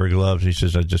the rubber gloves. He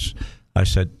says, I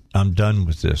said, I'm done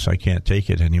with this. I can't take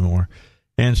it anymore.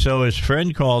 And so his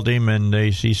friend called him, and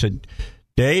he said,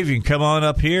 Dave, you can come on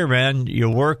up here, man.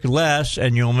 You'll work less,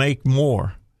 and you'll make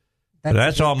more.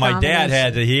 That's all my dad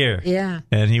had to hear. Yeah.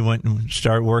 And he went and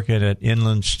started working at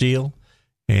Inland Steel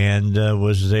and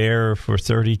was there for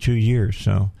 32 years.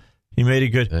 So he made it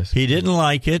good. He didn't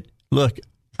like it. Look,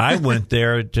 I went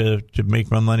there to make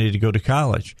my money to go to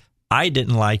college. I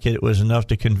didn't like it. It was enough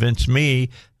to convince me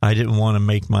I didn't want to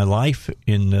make my life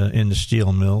in the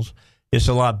steel mills. It's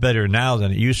a lot better now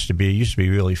than it used to be. It used to be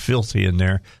really filthy in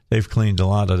there. They've cleaned a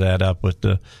lot of that up with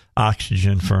the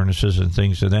oxygen furnaces and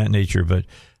things of that nature. But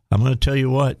I'm going to tell you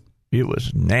what, it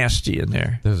was nasty in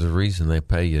there. There's a reason they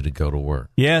pay you to go to work.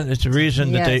 Yeah, it's a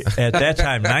reason that they, at that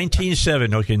time,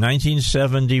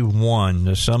 1971,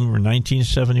 the summer of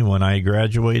 1971, I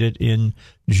graduated in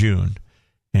June.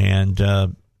 And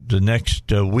the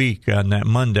next week, on that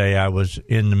Monday, I was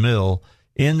in the mill,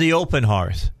 in the open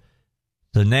hearth.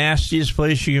 The nastiest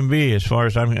place you can be, as far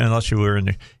as unless you were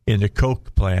in the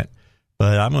coke plant.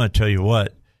 But I'm going to tell you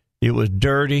what, it was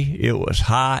dirty, it was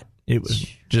hot. It was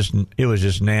just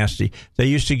nasty. They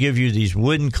used to give you these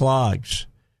wooden clogs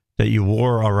that you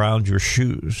wore around your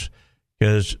shoes,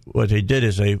 because what they did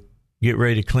is they get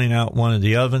ready to clean out one of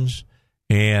the ovens,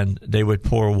 and they would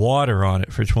pour water on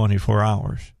it for 24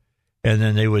 hours. And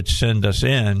then they would send us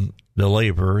in, the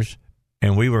laborers,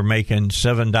 and we were making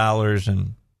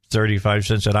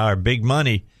 $7.35 an hour, big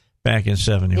money back in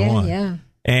 71. Yeah.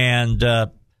 And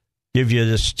give you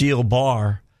this steel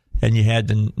bar. And you had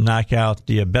to knock out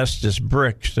the asbestos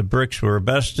bricks. The bricks were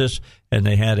asbestos, and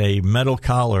they had a metal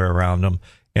collar around them,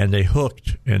 and they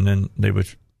hooked, and then they would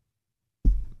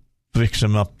fix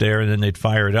them up there, and then they'd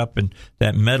fire it up, and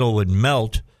that metal would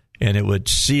melt, and it would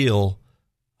seal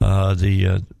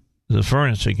the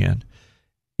furnace again.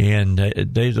 And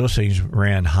those things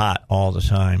ran hot all the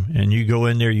time. And you go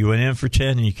in there, you went in for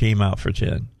 10, and you came out for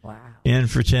 10. Wow. In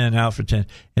for 10, out for 10.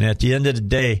 And at the end of the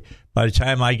day, by the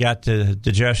time I got to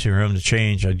the dressing room to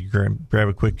change, I'd grab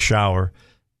a quick shower,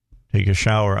 take a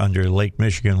shower under Lake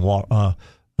Michigan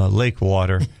lake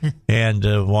water,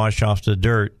 and wash off the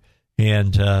dirt.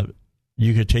 And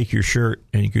you could take your shirt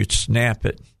and you could snap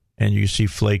it, and you see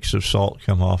flakes of salt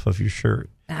come off of your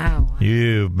shirt. Oh.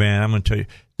 Man, I'm going to tell you.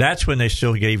 That's when they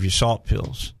still gave you salt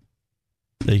pills.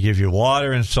 They give you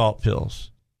water and salt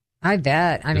pills. I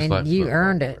bet. I mean, like you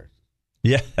earned it.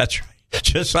 Yeah, that's right.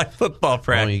 Just like football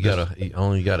practice.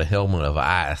 Only got a helmet of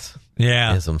ice.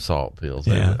 Yeah. And some salt pills.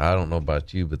 Yeah. I don't know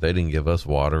about you, but they didn't give us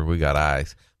water. We got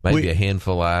ice. Maybe a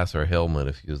handful of ice or a helmet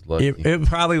if you was lucky. It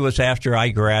probably was after I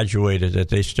graduated that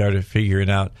they started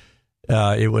figuring out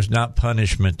it was not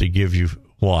punishment to give you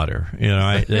water.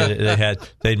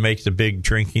 They'd make the big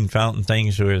drinking fountain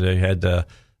things where they had the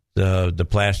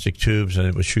plastic tubes, and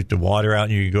it would shoot the water out,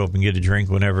 and you could go up and get a drink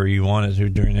whenever you wanted to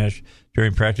during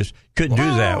practice. Couldn't do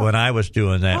that when I was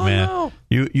doing that, man. No.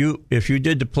 You if you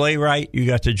did the play right, you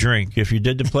got to drink. If you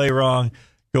did the play wrong,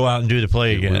 go out and do the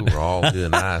play again. We were all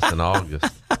doing ice in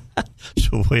August. That's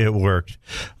the way it worked.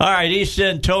 All right, East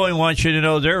End Towing wants you to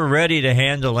know they're ready to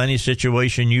handle any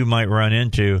situation you might run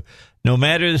into. No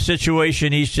matter the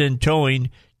situation, East End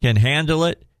Towing can handle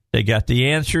it. They got the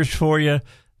answers for you.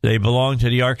 They belong to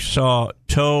the Arkansas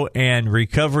Tow and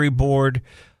Recovery Board.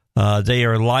 They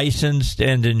are licensed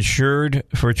and insured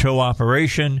for tow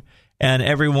operation, and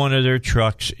every one of their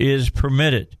trucks is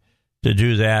permitted to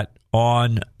do that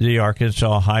on the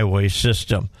Arkansas highway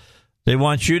system. They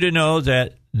want you to know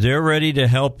that they're ready to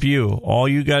help you. All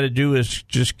you got to do is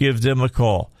just give them a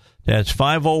call. That's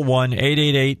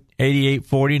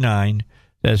 501-888-8849.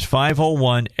 That's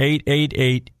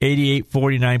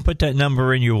 501-888-8849. Put that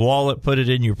number in your wallet, put it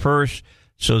in your purse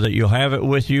so that you'll have it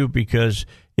with you, because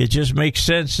it just makes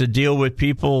sense to deal with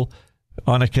people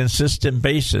on a consistent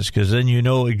basis, because then you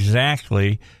know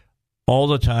exactly all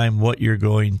the time what you're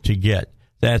going to get.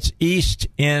 That's East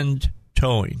End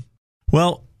Towing.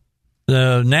 Well,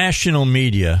 the national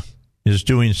media is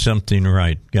doing something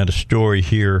right. Got a story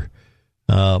here.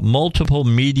 Multiple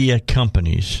media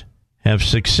companies have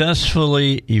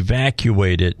successfully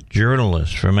evacuated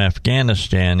journalists from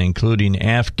Afghanistan, including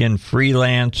Afghan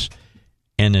freelance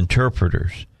and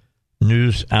interpreters.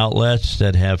 News outlets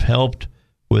that have helped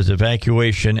with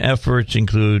evacuation efforts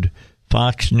include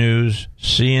Fox News,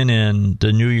 CNN,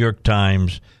 the New York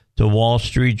Times, the Wall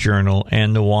Street Journal,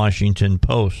 and the Washington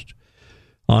Post.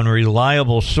 On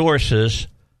reliable sources,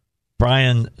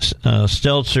 Brian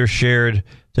Stelzer shared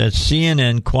that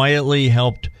CNN quietly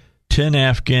helped 10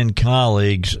 Afghan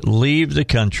colleagues leave the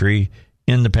country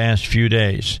in the past few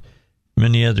days.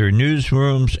 Many other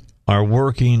newsrooms are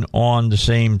working on the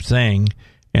same thing,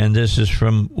 and this is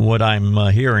from what I'm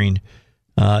hearing,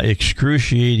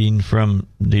 excruciating from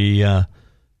the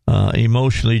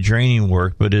emotionally draining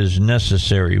work, but is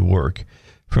necessary work.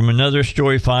 From another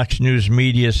story, Fox News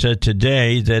Media said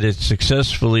today that it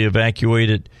successfully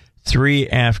evacuated 3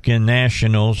 Afghan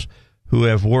nationals who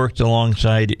have worked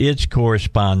alongside its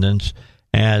correspondents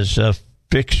as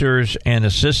fixers and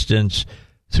assistants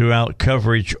throughout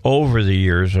coverage over the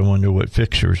years. I wonder what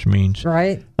fixers means.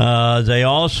 Right. They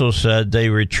also said they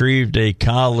retrieved a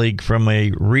colleague from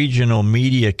a regional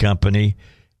media company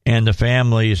and the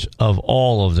families of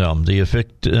all of them. The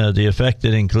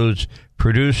affected includes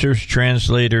producers,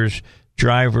 translators,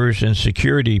 drivers, and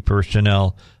security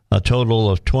personnel. A total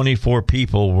of 24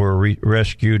 people were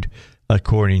rescued,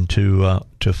 according to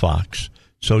Fox.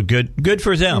 So good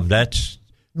for them. That's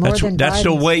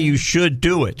the way you should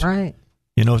do it. Right.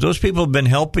 You know, if those people have been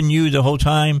helping you the whole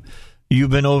time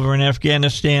you've been over in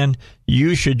Afghanistan,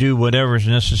 you should do whatever is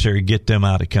necessary to get them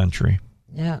out of country.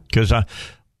 Yeah. Because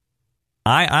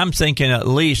I'm thinking at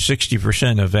least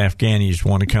 60% of Afghanis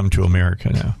want to come to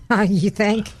America now. You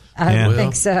think? I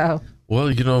think so.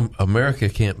 Well, America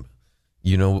can't,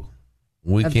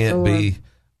 we can't be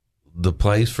the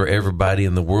place for everybody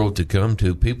in the world to come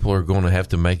to. People are going to have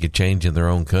to make a change in their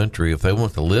own country if they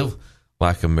want to live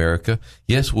like America.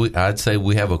 Yes, I'd say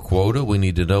we have a quota. We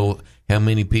need to know how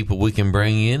many people we can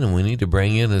bring in, and we need to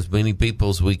bring in as many people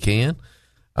as we can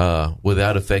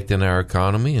without affecting our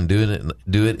economy, and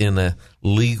do it in a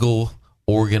legal,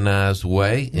 organized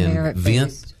way, and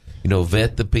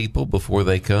vet the people before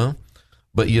they come.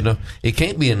 But it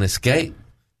can't be an escape.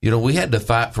 We had to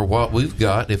fight for what we've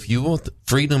got. If you want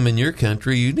freedom in your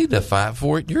country, you need to fight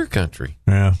for it in your country.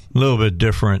 Yeah, a little bit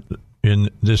different in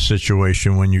this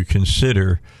situation when you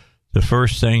consider the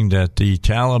first thing that the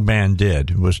Taliban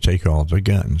did was take all the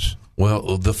guns.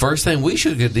 Well, the first thing we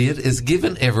should have did is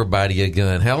given everybody a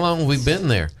gun. How long have we been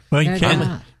there? Well, you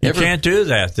can't do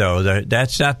that, though.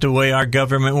 That's not the way our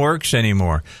government works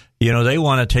anymore. You know, they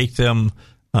want to take them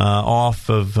off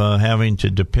of having to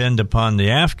depend upon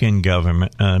the Afghan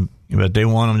government, but they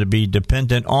want them to be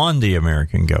dependent on the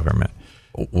American government.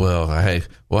 Well, hey,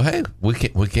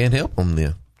 we can't help them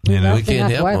then. You know, we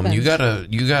can't help them.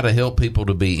 You gotta help people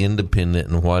to be independent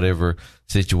in whatever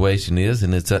situation is,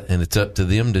 and it's up to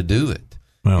them to do it.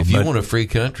 Well, if you want a free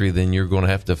country, then you're going to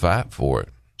have to fight for it.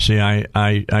 See,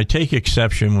 I take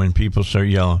exception when people start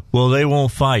yelling, well, they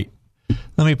won't fight.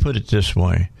 Let me put it this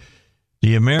way.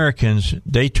 The Americans,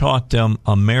 they taught them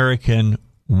American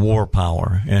war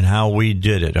power and how we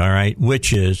did it, all right,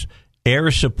 which is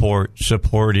air support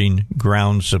supporting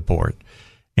ground support.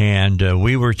 And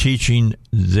we were teaching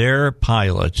their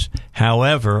pilots.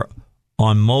 However,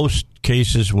 on most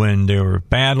cases when there were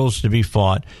battles to be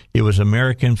fought, it was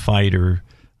American fighter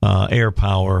air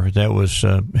power that was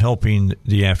helping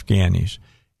the Afghanis.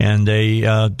 And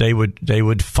they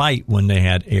would fight when they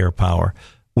had air power.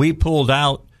 We pulled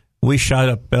out. We shot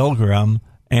up Belgram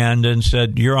and then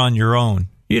said, you're on your own.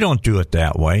 You don't do it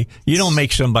that way. You don't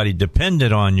make somebody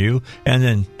dependent on you and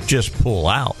then just pull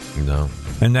out. No.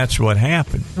 And that's what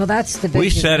happened. Well, that's the big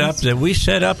we set up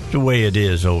the way it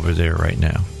is over there right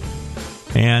now.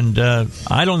 And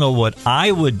I don't know what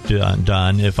I would have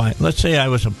done if let's say I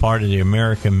was a part of the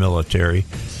American military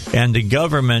and the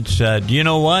government said, you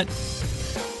know what?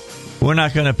 We're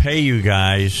not going to pay you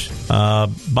guys.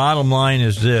 Bottom line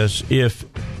is this. If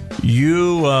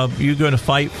you're going to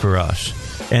fight for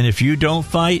us, and if you don't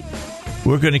fight,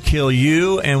 we're going to kill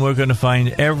you, and we're going to find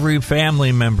every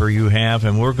family member you have,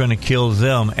 and we're going to kill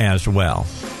them as well.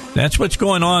 That's what's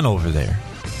going on over there.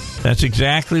 That's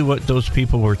exactly what those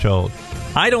people were told.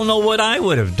 I don't know what I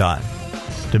would have done,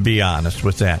 to be honest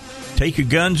with that. Take your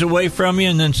guns away from you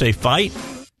and then say fight?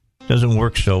 Doesn't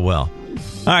work so well.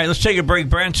 All right, let's take a break.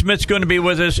 Brant Smith's going to be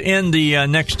with us in the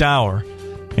next hour,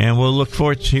 and we'll look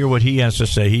forward to hear what he has to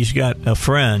say. He's got a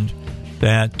friend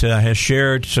that has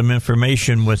shared some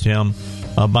information with him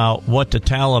about what the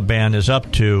Taliban is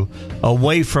up to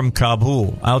away from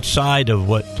Kabul, outside of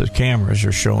what the cameras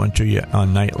are showing to you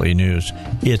on nightly news.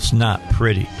 It's not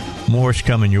pretty. More's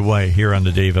coming your way here on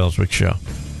the Dave Elswick Show.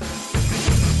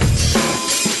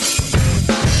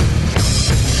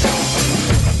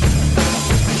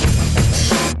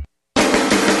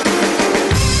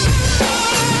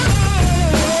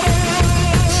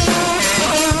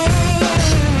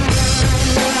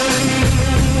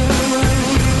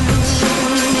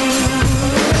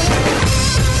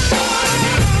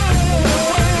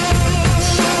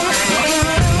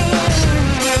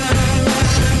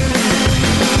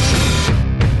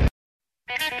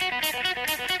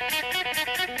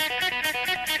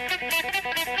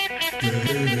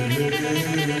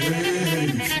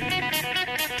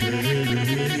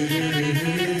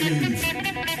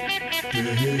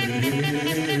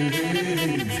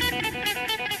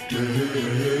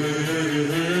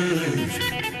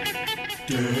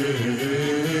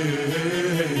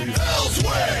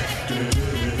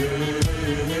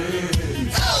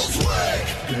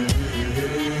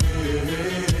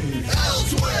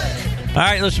 All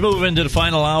right, let's move into the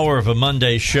final hour of a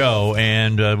Monday show,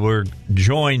 and we're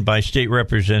joined by State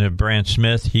Representative Brant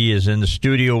Smith. He is in the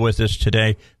studio with us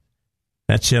today.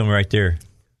 That's him right there.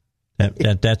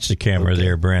 That's the camera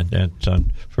there, Brant. That's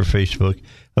on for Facebook.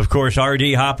 Of course,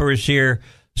 R.D. Hopper is here.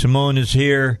 Simone is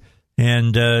here,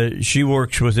 and she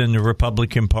works within the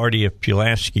Republican Party of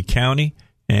Pulaski County.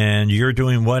 And you're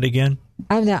doing what again?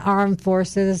 I'm the Armed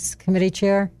Forces Committee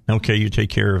Chair. Okay, you take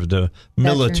care of the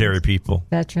military people.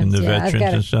 Veterans, and the veterans I've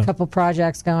got and stuff. A couple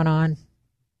projects going on.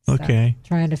 So okay.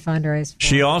 Trying to fundraise for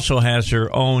She also has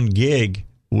her own gig,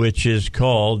 which is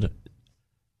called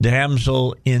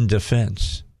Damsel in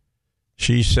Defense.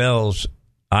 She sells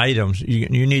items.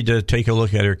 You need to take a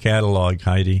look at her catalog,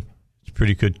 Heidi. It's a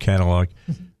pretty good catalog.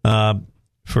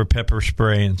 For pepper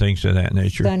spray and things of that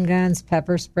nature. Stun guns,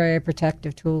 pepper spray,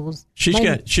 protective tools.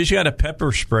 She's got a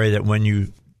pepper spray that when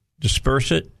you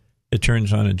disperse it, it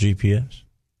turns on a GPS.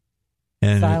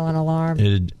 And silent alarm.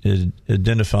 It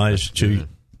identifies to,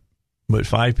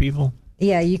 5 people?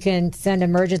 Yeah, you can send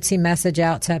emergency message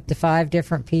out to up to 5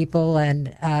 different people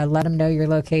and let them know your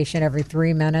location every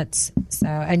 3 minutes. So,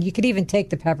 and you could even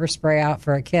take the pepper spray out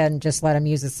for a kid and just let them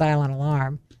use a silent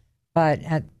alarm. But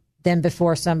then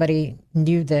before somebody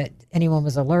knew that anyone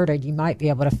was alerted, you might be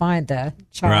able to find the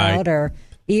child, right. Or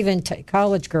even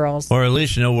college girls. Or at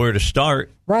least know where to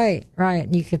start. Right.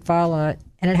 You could follow it.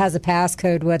 And it has a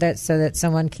passcode with it so that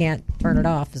someone can't turn it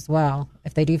off as well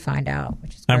if they do find out,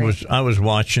 which is great. I was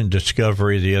watching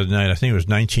Discovery the other night. I think it was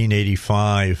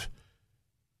 1985.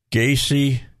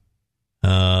 Gacy,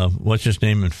 what's his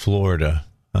name in Florida?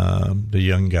 The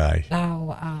young guy.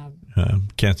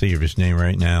 Can't think of his name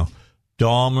right now.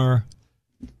 Dahmer,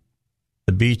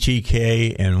 the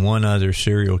BTK, and one other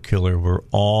serial killer were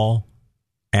all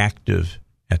active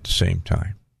at the same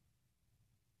time.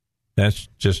 That's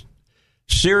just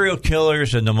serial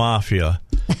killers and the mafia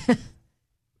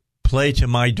play to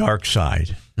my dark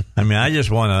side. I mean, I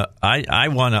just want to I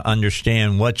want to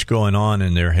understand what's going on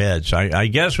in their heads. I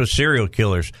guess with serial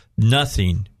killers,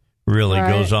 nothing really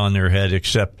goes on in their head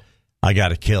except I got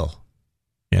to kill.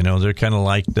 You know, they're kind of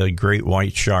like the great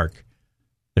white shark.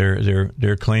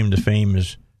 Their claim to fame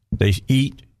is they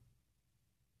eat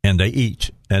and they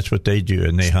eat. That's what they do,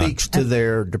 and they speaks hunt. To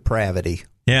their depravity.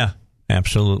 Yeah.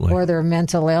 Absolutely. Or their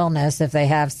mental illness if they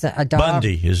have a dog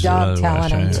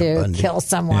telling them to kill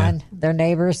someone, their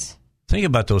neighbors. Think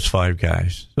about those 5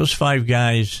 guys. Those 5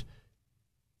 guys,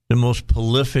 the most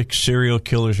prolific serial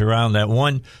killers around. That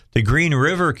one, the Green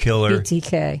River killer,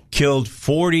 BTK, killed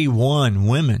 41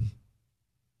 women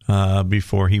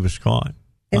before he was caught.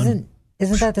 Isn't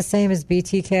that the same as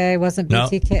BTK? Wasn't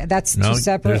BTK? That's two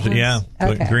separate ones? Yeah.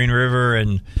 Okay. Green River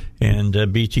and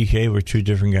BTK were 2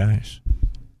 different guys.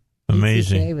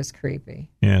 Amazing. BTK was creepy.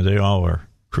 Yeah, they all were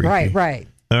creepy. Right.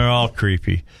 They're all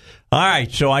creepy. All right,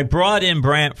 so I brought in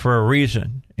Brant for a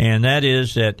reason, and that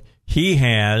is that he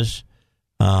has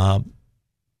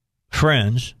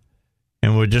friends,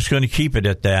 and we're just going to keep it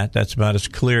at that. That's about as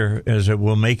clear as it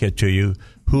will make it to you,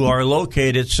 who are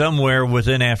located somewhere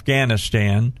within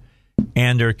Afghanistan,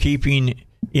 and are keeping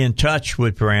in touch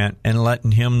with Brant and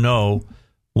letting him know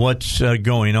what's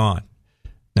going on.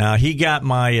 Now, he got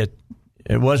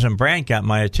it wasn't Brant got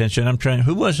my attention.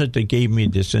 Who was it that gave me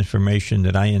this information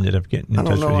that I ended up getting in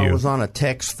touch with you? I was on a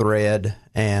text thread,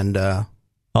 and all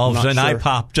of a sudden I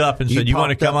popped up and said, you want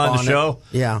to come on the show?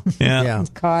 Yeah.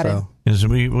 Caught it. Because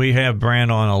we have Brant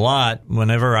on a lot.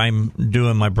 Whenever I'm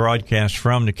doing my broadcast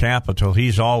from the Capitol,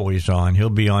 he's always on.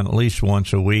 He'll be on at least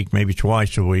once a week, maybe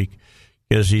twice a week,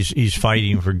 because he's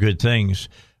fighting for good things.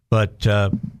 But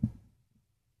the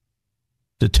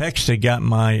text that got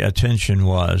my attention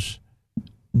was,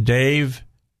 Dave,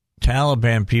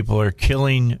 Taliban people are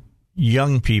killing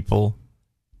young people,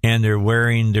 and they're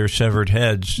wearing their severed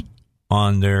heads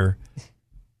on their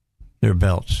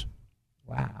belts.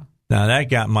 Wow. Now, that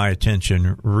got my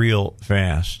attention real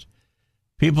fast.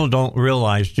 People don't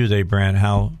realize, do they, Brant,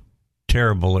 how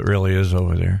terrible it really is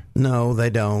over there? No, they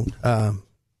don't.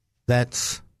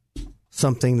 That's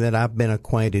something that I've been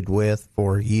acquainted with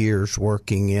for years,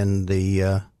 working in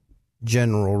the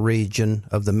general region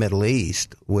of the Middle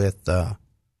East with the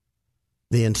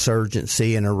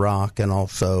insurgency in Iraq, and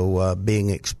also being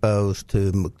exposed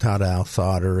to Muqtada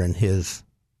al-Sadr and his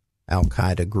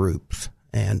al-Qaeda groups,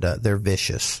 and they're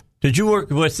vicious. Did you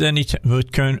work with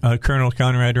Colonel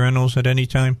Conrad Reynolds at any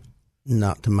time?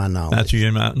 Not to my knowledge. Not to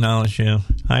your knowledge, yeah.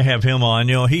 I have him on.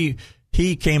 You know, he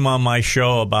came on my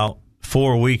show about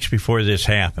 4 weeks before this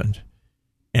happened,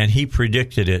 and he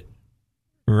predicted it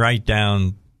right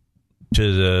down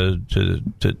to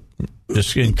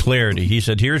just in clarity. He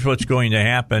said, here's what's going to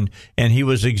happen, and he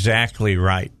was exactly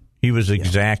right.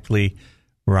 Exactly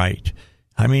right.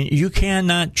 I mean, you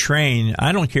cannot train,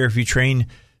 I don't care if you train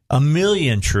 1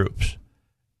 million troops.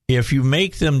 If you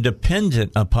make them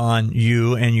dependent upon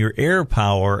you and your air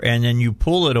power, and then you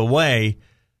pull it away,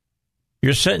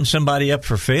 you're setting somebody up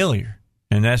for failure.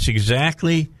 And that's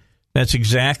exactly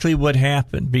what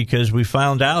happened, because we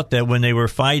found out that when they were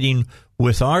fighting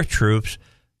with our troops,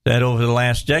 that over the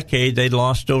last decade they'd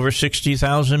lost over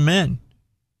 60,000 men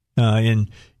in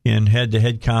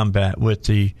head-to-head combat with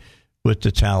the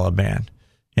Taliban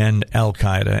and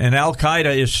Al-Qaeda. And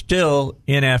Al-Qaeda is still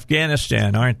in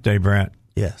Afghanistan, aren't they, Brent?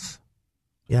 Yes.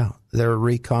 Yeah, they're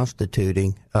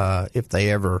reconstituting. If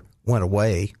they ever went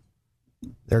away,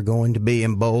 they're going to be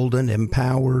emboldened,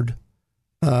 empowered,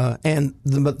 and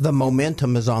the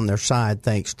momentum is on their side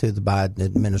thanks to the Biden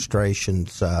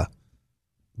administration's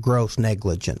gross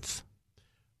negligence.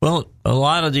 Well, a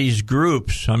lot of these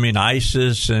groups, I mean,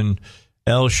 ISIS and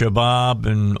Al-Shabaab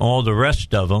and all the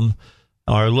rest of them,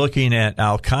 are looking at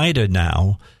Al-Qaeda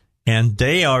now, and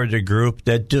they are the group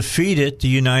that defeated the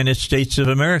United States of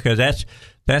America.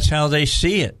 That's how they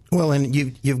see it. Well, and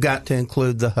you've got to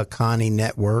include the Haqqani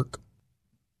network,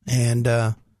 and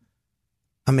I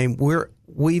mean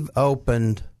we've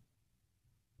opened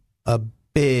a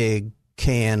big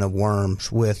can of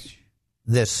worms with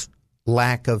this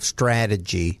lack of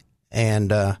strategy. And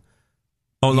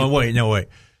no, wait.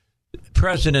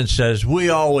 president says, we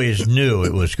always knew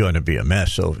it was going to be a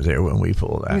mess over there when we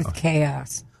pulled out. It was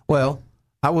chaos. Well,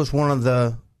 I was in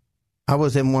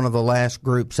one of the last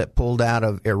groups that pulled out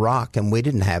of Iraq, and we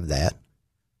didn't have that.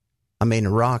 I mean,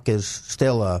 Iraq is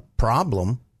still a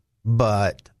problem,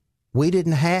 but we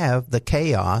didn't have the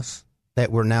chaos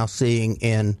that we're now seeing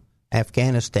in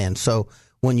Afghanistan. So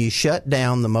when you shut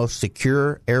down the most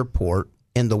secure airport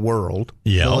in the world,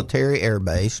 military air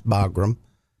base, Bagram,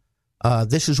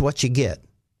 this is what you get.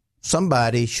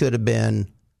 Somebody should have been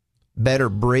better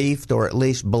briefed, or at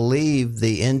least believe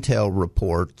the intel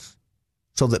reports,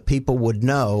 so that people would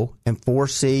know and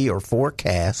foresee or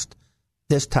forecast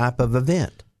this type of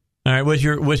event. All right, with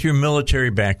your military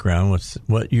background, with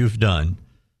what you've done,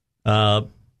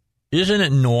 isn't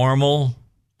it normal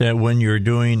that when you're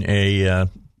doing a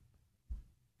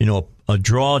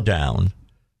drawdown,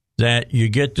 that you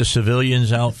get the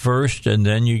civilians out first and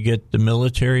then you get the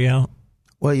military out?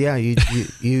 Well, yeah, you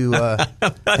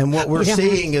and what we're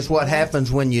seeing is what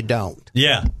happens when you don't.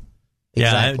 Yeah.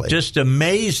 Exactly. Yeah, it just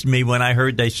amazed me when I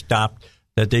heard they shut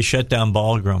down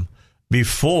Bagram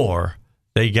before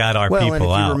they got our people out.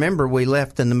 Well, and if you remember, we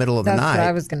left in the middle of the night. That's what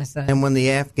I was going to say. And when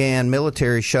the Afghan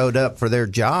military showed up for their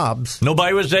jobs,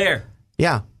 nobody was there.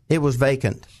 Yeah, it was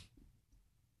vacant.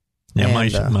 Yeah,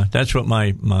 and, that's what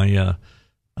my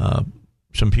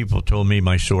some people told me,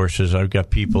 my sources. I've got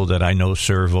people that I know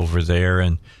serve over there,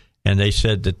 and they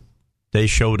said that they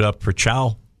showed up for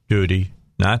chow duty,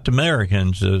 not the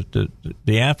Americans,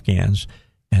 the Afghans,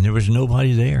 and there was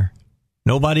nobody there.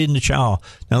 Nobody in the chow.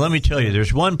 Now, let me tell you,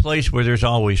 there's one place where there's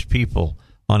always people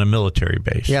on a military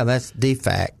base. Yeah, that's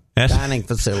DFAC, dining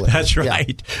facility. That's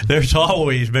right. Yeah. There's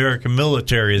always American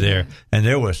military there, and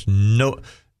there was no...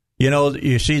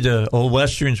 you see the old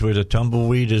Westerns where the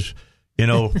tumbleweed is...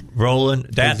 rolling.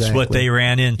 That's exactly what they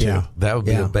ran into. Yeah. That would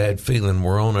be a bad feeling.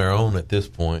 We're on our own at this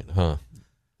point, huh?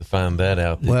 To find that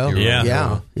out. Well,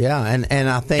 and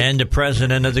I think, and the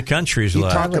president of the country's you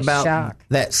left. talk about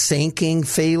that sinking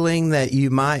feeling that you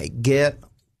might get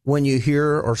when you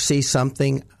hear or see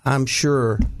something. I'm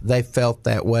sure they felt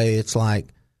that way. It's like,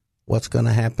 what's going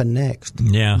to happen next?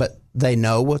 Yeah, but they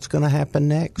know what's going to happen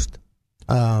next.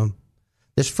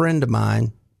 This friend of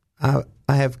mine, I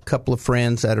have a couple of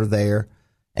friends that are there,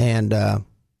 and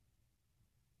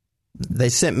they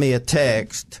sent me a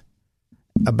text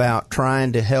about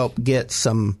trying to help get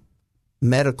some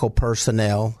medical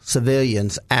personnel,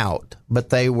 civilians, out, but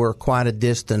they were quite a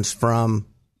distance from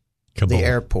Kabul. The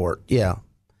airport. Yeah.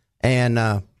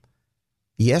 And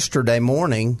yesterday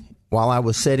morning, while I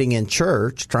was sitting in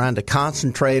church trying to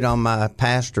concentrate on my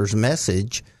pastor's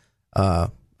message,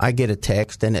 I get a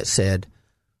text, and it said,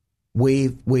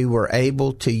 we were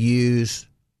able to use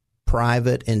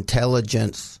private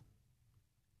intelligence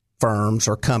firms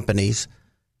or companies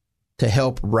to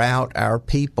help route our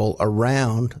people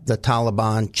around the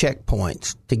Taliban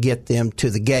checkpoints to get them to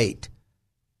the gate.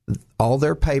 All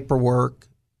their paperwork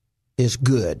is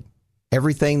good.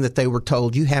 Everything that they were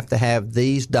told, you have to have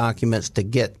these documents to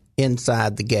get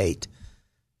inside the gate.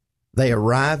 They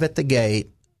arrive at the gate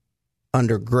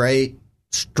under great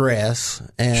stress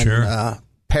and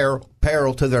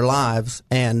peril to their lives,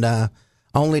 and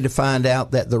only to find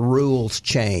out that the rules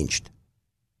changed.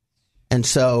 And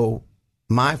so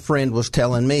my friend was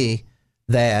telling me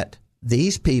that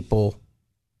these people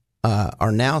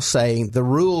are now saying the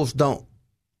rules don't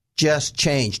just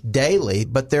change daily,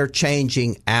 but they're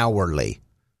changing hourly.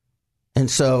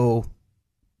 And so,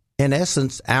 in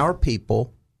essence, our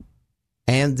people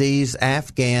and these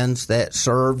Afghans that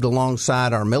served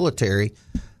alongside our military,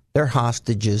 they're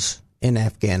hostages in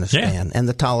Afghanistan. Yeah. And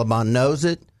the Taliban knows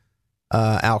it.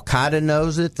 Al-Qaeda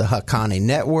knows it. The Haqqani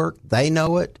Network, they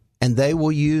know it. And they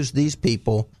will use these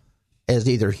people as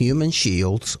either human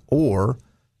shields or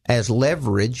as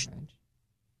leverage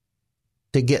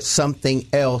to get something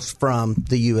else from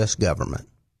the U.S. government.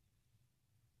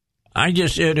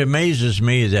 It amazes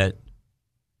me that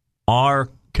our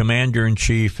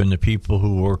commander-in-chief and the people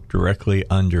who work directly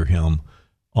under him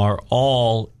are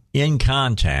all in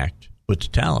contact with the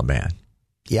Taliban.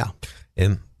 Yeah.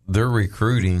 And their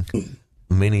recruiting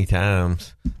many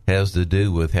times has to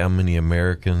do with how many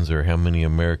Americans or how many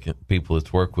American people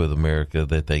that's worked with America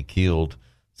that they killed.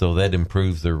 So that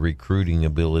improves their recruiting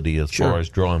ability as far as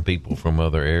drawing people from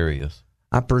other areas.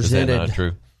 Is that not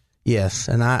true? Yes.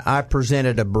 And I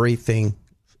presented a briefing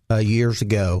years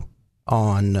ago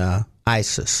on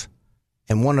ISIS.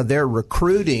 And one of their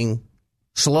recruiting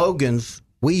slogans,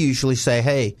 we usually say,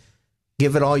 hey,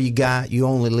 give it all you got. You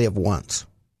only live once.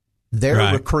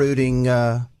 Their recruiting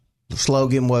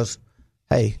slogan was,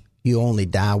 hey, you only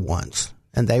die once.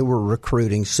 And they were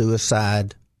recruiting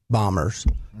suicide bombers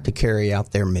to carry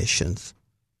out their missions.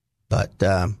 But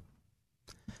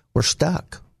we're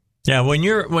stuck. Yeah, when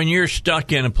you're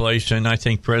stuck in a place, and I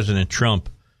think President Trump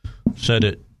said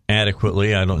it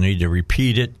adequately. I don't need to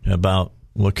repeat it about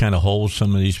what kind of holes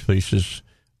some of these places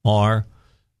are.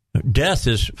 Death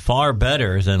is far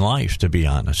better than life, to be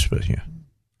honest with you.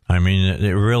 I mean,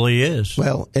 it really is.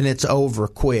 Well, and it's over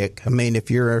quick. I mean,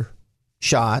 if you're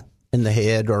shot in the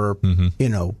head or,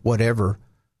 whatever,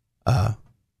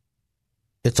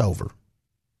 it's over.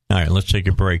 All right, let's take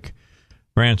a break.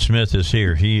 Brant Smith is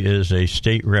here. He is a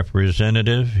state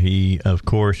representative. He, of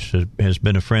course, has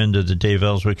been a friend of the Dave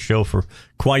Elswick Show for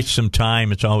quite some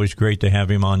time. It's always great to have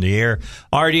him on the air.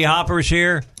 R.D. Hopper's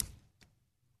here.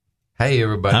 Hey,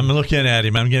 everybody. I'm looking at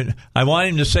him. I want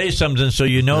him to say something so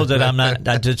you know that I'm not.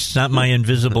 It's not my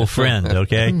invisible friend.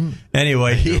 Okay.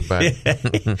 Anyway, he's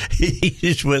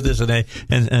with us,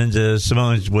 and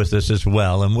Simone's with us as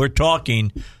well, and we're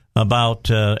talking about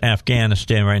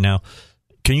Afghanistan right now.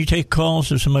 Can you take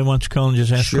calls if somebody wants to call and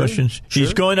just ask questions?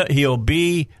 Sure. He'll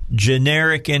be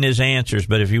generic in his answers,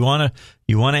 but if you want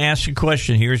to ask a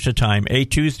question, here's the time: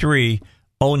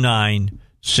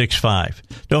 823-0965.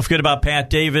 Don't forget about Pat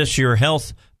Davis, your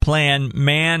health plan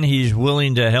man. He's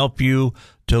willing to help you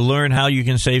to learn how you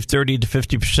can save 30 to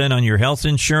 50% on your health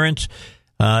insurance.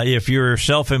 If you're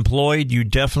self-employed, you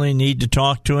definitely need to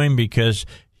talk to him because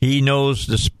he knows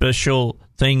the special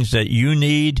things that you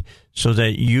need so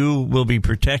that you will be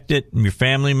protected and your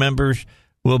family members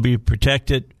will be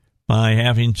protected by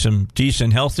having some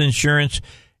decent health insurance.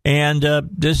 And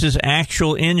this is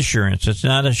actual insurance. It's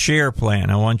not a share plan.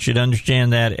 I want you to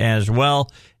understand that as well.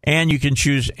 And you can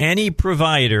choose any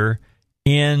provider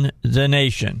in the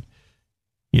nation.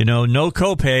 No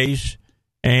copays.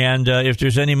 And if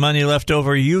there's any money left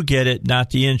over, you get it,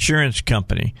 not the insurance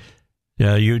company.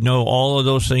 All of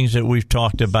those things that we've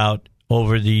talked about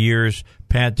over the years.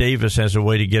 Pat Davis has a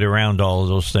way to get around all of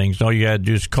those things. All you got to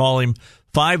do is call him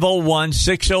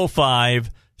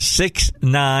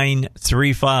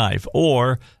 501-605-6935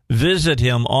 or visit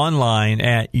him online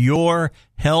at Your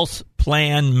Health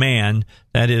Plan Man.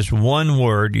 That is one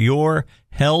word,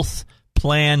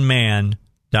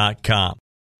 yourhealthplanman.com.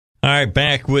 All right,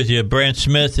 back with you. Brant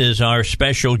Smith is our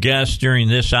special guest during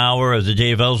this hour of the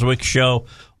Dave Elswick Show.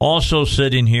 Also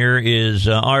sitting here is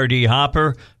R.D.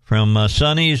 Hopper from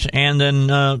Sonny's, and then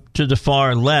to the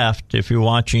far left, if you're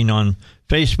watching on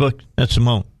Facebook, that's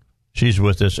Simone. She's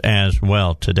with us as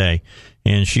well today,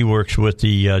 and she works with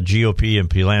the GOP in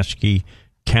Pulaski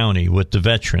County with the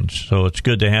veterans. So it's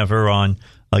good to have her on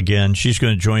again. She's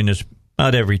going to join us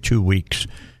about every 2 weeks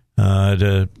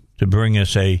to bring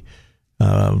us a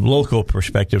local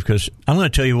perspective, because I'm going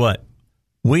to tell you what,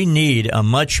 we need a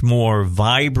much more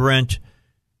vibrant,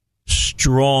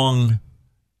 strong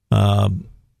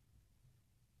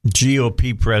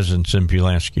GOP presence in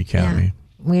Pulaski County. Yeah.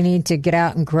 We need to get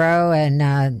out and grow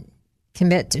and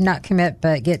get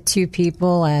two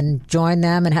people and join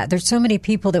them. And there's so many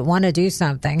people that want to do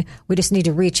something. We just need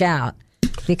to reach out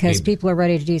because people are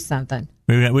ready to do something.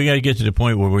 We got to get to the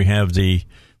point where we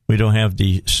don't have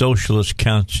the socialist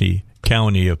county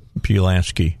of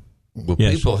Pulaski. Well,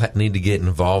 yes. People need to get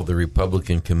involved. The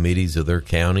Republican committees of their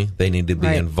county, they need to be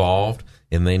involved,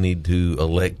 and they need to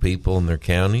elect people in their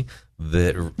county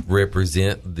that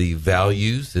represent the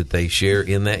values that they share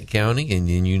in that county, and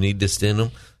then you need to send them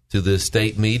to the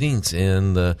state meetings,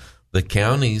 and the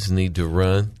counties need to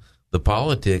run the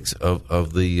politics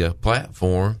of the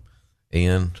platform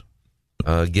and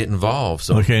get involved.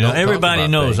 So now everybody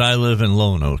knows I live in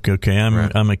Lone Oak. Okay,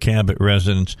 I'm a Cabot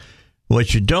resident.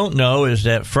 What you don't know is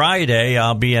that Friday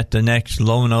I'll be at the next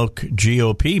Lone Oak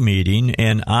GOP meeting,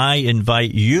 and I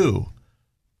invite you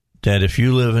that if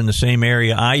you live in the same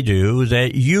area I do,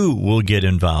 that you will get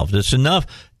involved. It's enough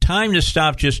time to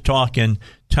stop just talking,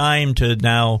 time to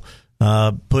now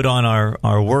put on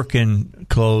our working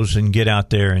clothes and get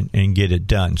out there and get it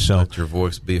done. So let your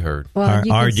voice be heard. Well,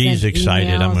 RD's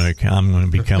excited. Emails. I'm going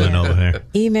to be coming over there.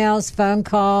 Emails, phone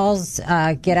calls,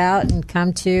 get out and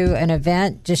come to an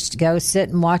event. Just go sit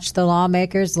and watch the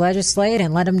lawmakers legislate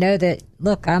and let them know that,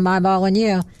 look, I'm eyeballing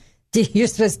you. You're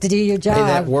supposed to do your job. Hey,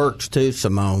 that works too,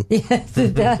 Simone. Yes,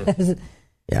 it does.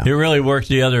 Yeah. It really worked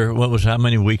how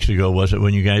many weeks ago was it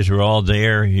when you guys were all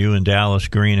there, you and Dallas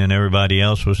Green and everybody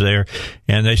else was there,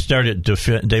 and they started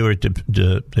they were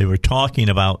talking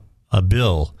about a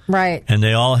bill. Right. And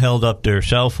they all held up their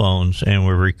cell phones and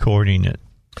were recording it.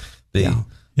 And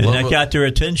that got their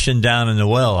attention down in the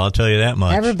well, I'll tell you that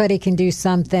much. Everybody can do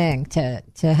something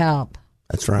to help.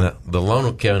 That's right. Now, the Lone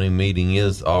Oak County meeting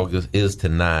is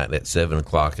tonight at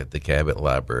 7:00 at the Cabot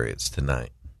Library. It's tonight.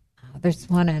 There's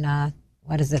one in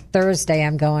Thursday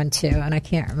I'm going to, and I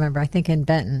can't remember. I think in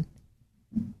Benton.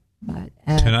 But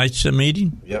tonight's the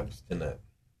meeting? Yep, it's tonight.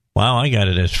 Wow, I got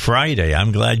it as Friday.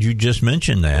 I'm glad you just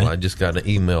mentioned that. Well, I just got an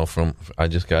email.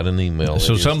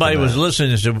 So somebody was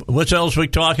listening and said, what's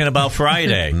Elswick talking about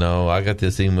Friday? No, I got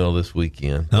this email this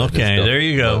weekend. Okay, there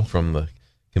you go. From the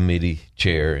committee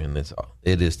chair, and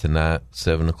it is tonight,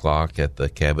 7:00 at the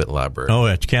Cabot Library. Oh,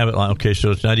 it's Cabot Library. Okay,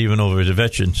 so it's not even over at the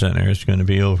Veteran Center. It's going to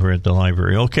be over at the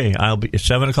library. Okay, I'll be at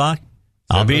 7:00.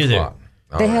 I'll be there.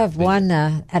 They have one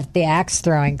at the Axe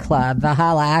Throwing Club, the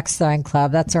Hala Axe Throwing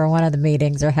Club. That's where one of the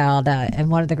meetings are held. And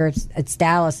one of the groups, it's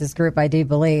Dallas's group, I do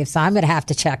believe. So I'm going to have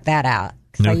to check that out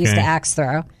because I used to axe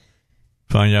throw.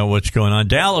 Find out what's going on.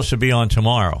 Dallas will be on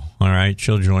tomorrow. All right.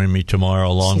 She'll join me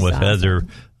tomorrow along with awesome.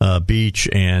 Heather Beach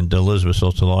and Elizabeth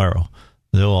Sotolaro.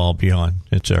 They'll all be on.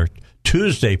 It's our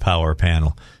Tuesday power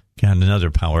panel. Got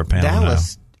another power panel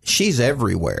Dallas, now. She's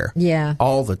everywhere. Yeah.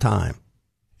 All the time.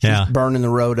 She's burning the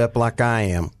road up like I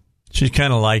am. She's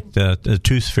kind of like the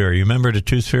Tooth Fairy. You remember the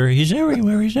Tooth Fairy? He's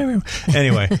everywhere.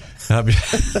 Anyway. Yeah,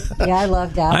 I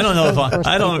love Dallas. I don't know if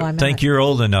I don't think you're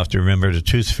old enough to remember the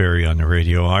Tooth Fairy on the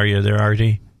radio. Are you there,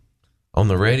 RD? On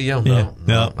the radio?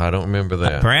 No, I don't remember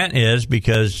that. Brant is,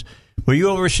 because were you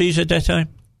overseas at that time?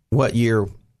 What year?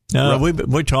 No,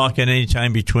 we're talking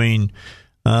anytime between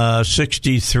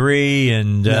 63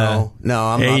 and no,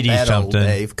 I'm 80 not that something. old,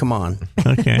 Dave. Come on.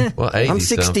 Okay. Well, 80 I'm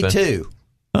 62. Something.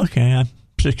 Okay, I'm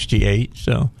 68.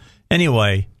 So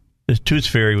anyway, the Tooth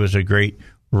Fairy was a great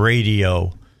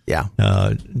radio. Yeah.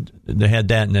 They had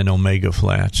that and then Omega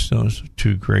Flats. Those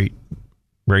two great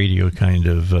radio kind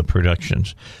of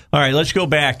productions. All right, let's go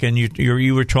back. And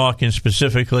you were talking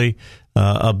specifically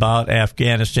about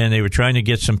Afghanistan. They were trying to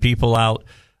get some people out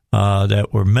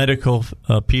that were medical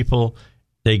people.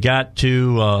 They got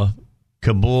to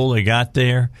Kabul. They got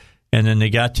there, and then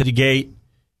they got to the gate.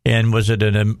 And was it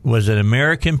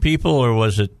American people or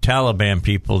was it Taliban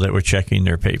people that were checking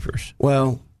their papers?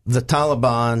 Well, the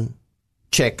Taliban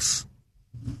checks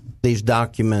these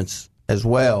documents as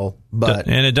well,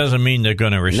 and it doesn't mean they're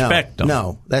going to respect them.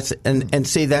 No, that's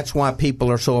that's why people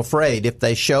are so afraid. If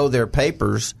they show their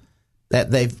papers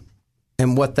that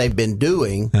what they've been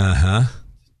doing,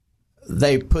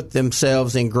 they put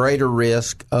themselves in greater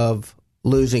risk of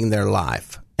losing their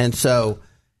life. And so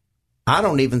I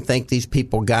don't even think these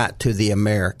people got to the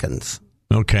Americans.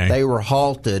 Okay. They were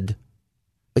halted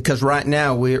because right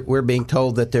now we're being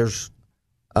told that there's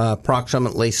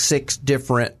approximately 6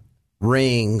 different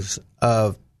rings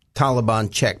of Taliban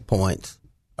checkpoints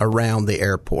around the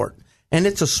airport. And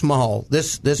it's a small,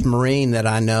 this Marine that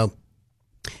I know,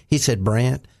 he said,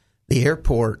 Brant, the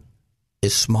airport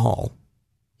is small.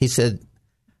 He said,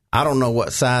 I don't know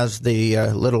what size the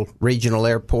little regional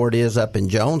airport is up in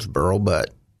Jonesboro, but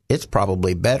it's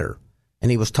probably better. And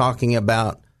he was talking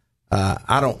about,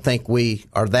 I don't think we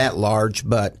are that large,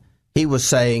 but he was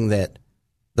saying that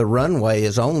the runway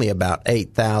is only about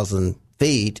 8,000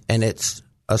 feet, and it's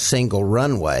a single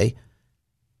runway.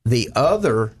 The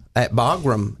other, at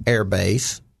Bagram Air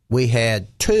Base, we had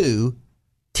 2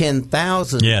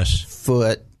 10,000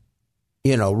 foot,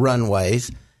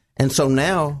 runways. And so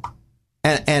now,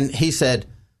 and he said,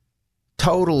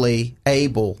 totally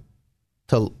able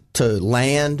to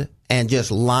land and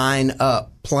just line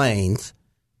up planes.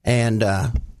 And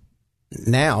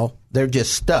now they're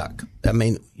just stuck. I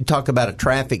mean, you talk about a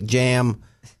traffic jam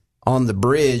on the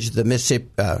bridge, the Mississippi.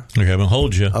 Okay, we'll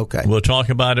hold you. Okay. We'll talk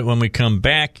about it when we come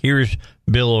back. Here's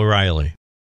Bill O'Reilly.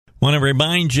 Want to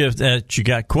remind you that you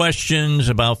got questions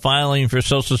about filing for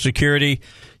Social Security.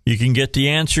 You can get the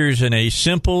answers in a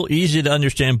simple,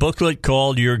 easy-to-understand booklet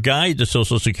called Your Guide to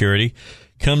Social Security.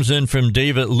 Comes in from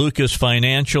David Lucas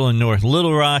Financial in North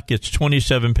Little Rock. It's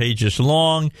 27 pages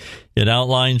long. It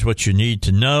outlines what you need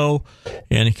to know,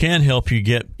 and it can help you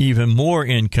get even more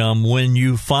income when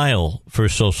you file for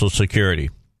Social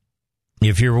Security.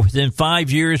 If you're within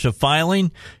 5 years of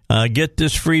filing, get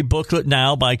this free booklet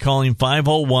now by calling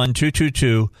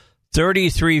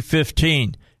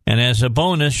 501-222-3315. And as a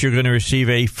bonus, you're going to receive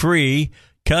a free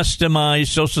customized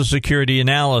Social Security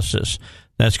analysis.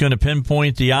 That's going to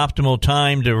pinpoint the optimal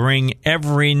time to wring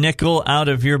every nickel out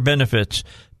of your benefits.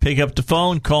 Pick up the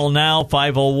phone. Call now,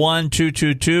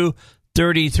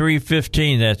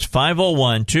 501-222-3315. That's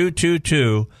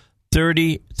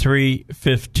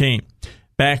 501-222-3315.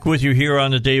 Back with you here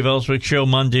on the Dave Elswick Show,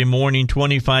 Monday morning,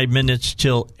 25 minutes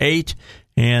till 8.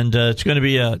 And it's going to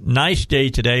be a nice day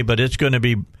today, but it's going to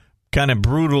be kind of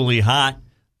brutally hot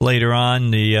later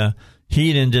on. The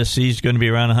heat index is going to be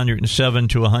around 107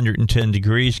 to 110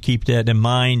 degrees. Keep that in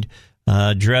mind.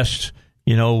 Dress,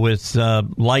 with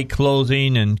light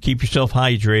clothing and keep yourself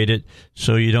hydrated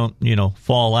so you don't,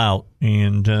 fall out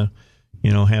and,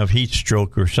 have heat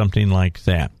stroke or something like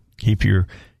that. Keep your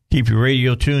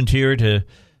radio tuned here to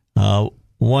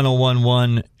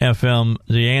 101.1 FM,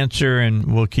 The Answer,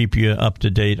 and we'll keep you up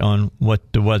to date on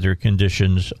what the weather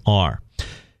conditions are.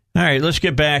 All right, let's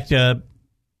get back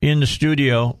in the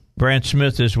studio. Brant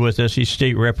Smith is with us. He's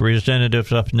state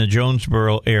representative up in the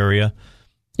Jonesboro area.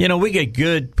 We get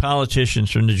good politicians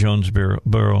from the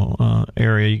Jonesboro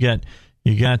area.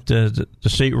 You got the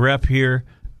state rep here,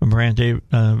 Brant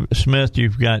Smith.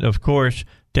 You've got, of course,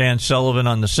 Dan Sullivan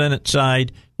on the Senate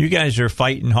side. You guys are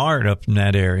fighting hard up in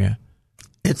that area.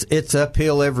 It's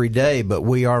uphill every day, but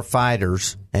we are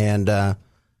fighters, and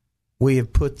we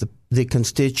have put the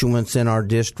constituents in our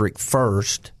district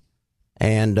first.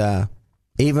 And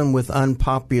even with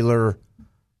unpopular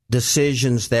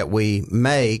decisions that we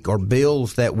make or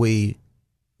bills that we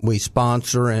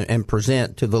sponsor and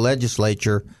present to the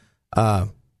legislature,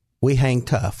 we hang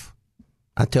tough.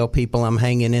 I tell people I'm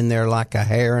hanging in there like a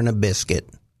hair in a biscuit.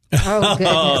 Oh,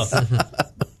 goodness.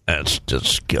 That's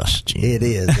disgusting. It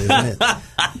is, isn't it?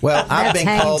 Well, I've been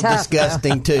called tough,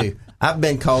 disgusting, too. I've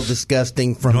been called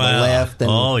disgusting from the left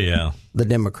and the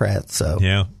Democrats. So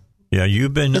Yeah,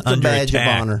 you've been it's under a badge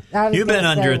attack. of honor. You've been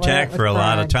under attack for a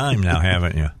lot of time now,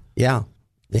 haven't you? Yeah.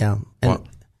 And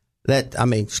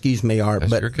excuse me, Art,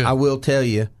 but I will tell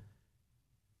you,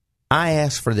 I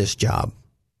asked for this job.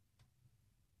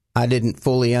 I didn't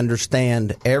fully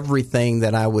understand everything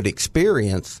that I would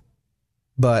experience,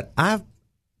 but I've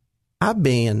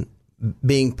been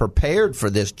being prepared for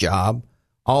this job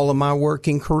all of my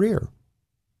working career.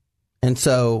 And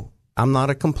so I'm not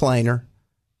a complainer.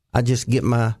 I just get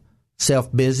myself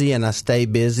busy and I stay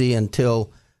busy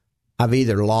until I've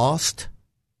either lost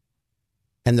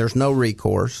and there's no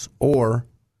recourse, or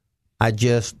I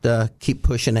just keep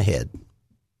pushing ahead.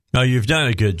 No, you've done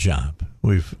a good job.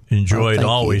 We've enjoyed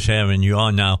always having you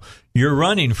on. Now, you're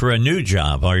running for a new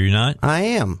job, are you not? I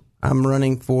am. I'm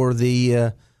running for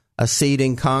a seat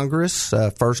in Congress,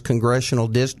 1st Congressional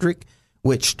District,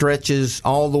 which stretches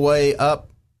all the way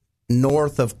up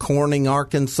north of Corning,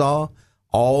 Arkansas,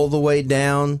 all the way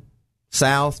down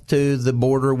south to the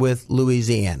border with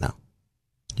Louisiana.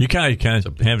 You kind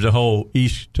of have the whole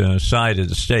east side of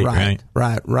the state, right?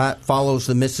 Right. Follows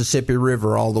the Mississippi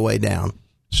River all the way down.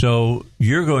 So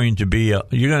you're going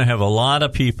to have a lot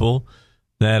of people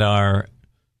that are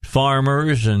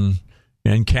farmers and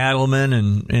cattlemen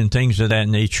and things of that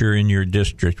nature in your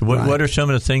district. What are some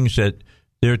of the things that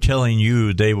they're telling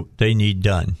you they need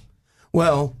done?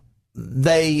 Well,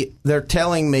 they're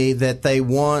telling me that they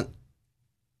want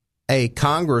a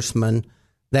congressman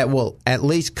that will at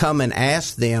least come and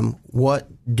ask them, what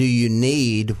do you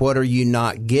need? What are you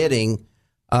not getting?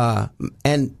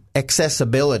 And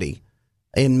accessibility.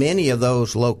 In many of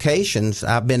those locations,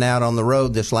 I've been out on the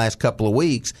road this last couple of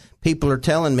weeks, people are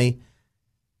telling me,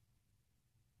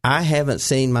 I haven't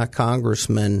seen my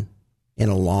congressman in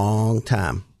a long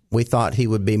time. We thought he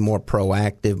would be more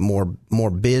proactive,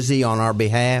 more busy on our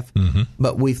behalf,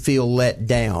 but we feel let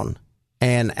down.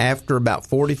 And after about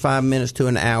 45 minutes to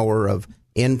an hour of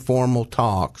informal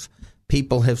talks,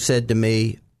 people have said to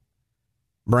me,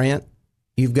 Brant,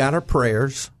 you've got our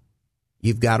prayers,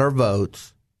 you've got our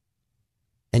votes,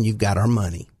 and you've got our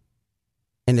money.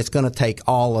 And it's going to take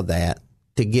all of that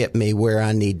to get me where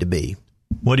I need to be.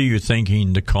 What are you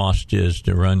thinking the cost is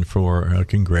to run for a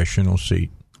congressional seat?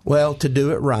 Well, to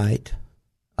do it right,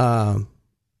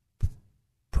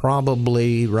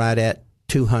 probably right at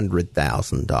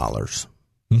 $200,000.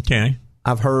 Okay.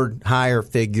 I've heard higher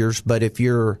figures, but if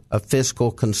you're a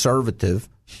fiscal conservative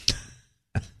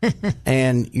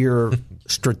and you're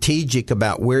strategic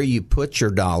about where you put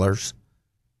your dollars,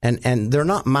 and they're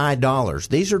not my dollars.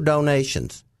 These are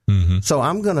donations. So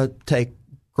I'm going to take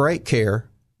great care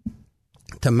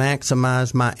to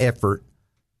maximize my effort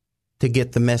to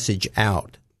get the message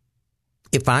out.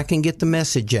 If I can get the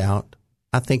message out,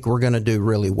 I think we're going to do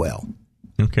really well.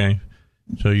 Okay.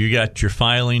 So you got your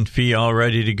filing fee all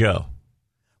ready to go.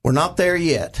 We're not there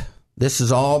yet. This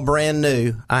is all brand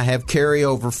new. I have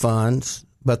carryover funds,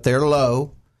 but they're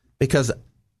low because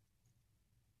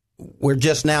we're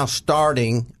just now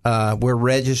starting. We're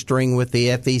registering with the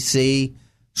FEC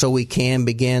so we can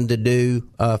begin to do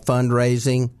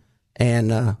fundraising,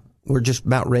 and we're just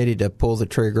about ready to pull the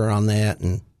trigger on that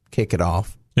and kick it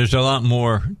off. There's a lot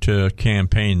more to a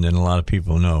campaign than a lot of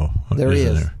people know. There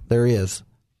is.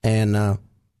 And,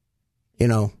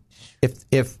 if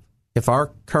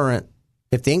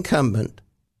the incumbent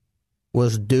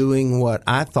was doing what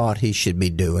I thought he should be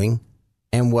doing,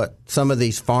 and what some of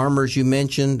these farmers you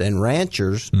mentioned and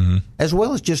ranchers, as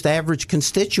well as just average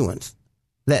constituents,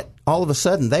 that all of a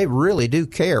sudden they really do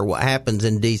care what happens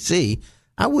in D.C.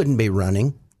 I wouldn't be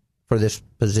running for this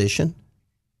position,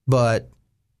 but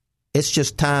it's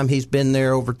just time. He's been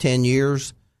there over 10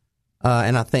 years,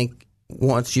 and I think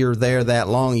once you're there that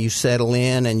long, you settle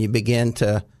in and you begin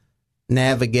to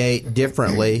navigate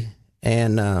differently,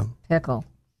 and pickle.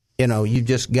 You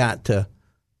just got to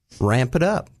ramp it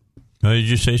up. What did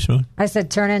you say, Simone? I said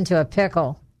turn into a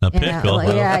pickle. A pickle?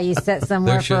 Yeah, you sit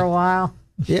somewhere for a while.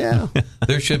 Yeah.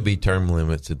 There should be term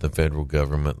limits in the federal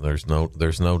government. There's no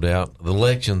doubt. The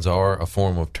elections are a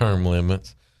form of term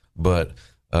limits, but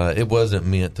it wasn't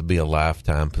meant to be a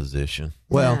lifetime position.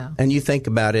 Well, and you think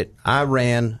about it, I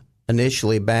ran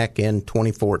initially back in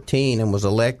 2014 and was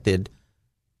elected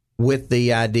with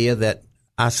the idea that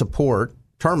I support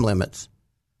term limits.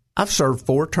 I've served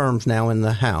 4 terms now in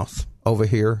the House over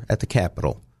here at the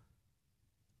Capitol.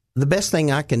 The best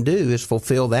thing I can do is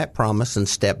fulfill that promise and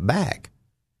step back.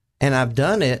 And I've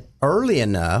done it early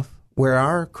enough where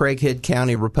our Craighead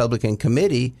County Republican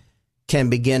Committee can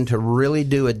begin to really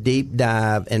do a deep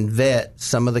dive and vet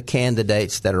some of the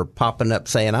candidates that are popping up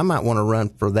saying, I might want to run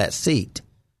for that seat.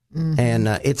 And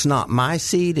it's not my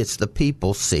seat, it's the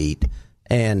people's seat.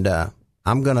 And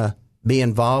I'm going to be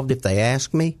involved if they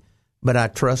ask me, but I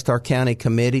trust our county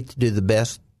committee to do the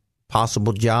best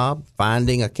possible job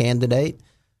finding a candidate.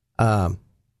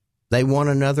 They want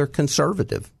another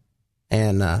conservative,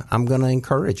 and I'm going to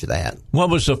encourage that. What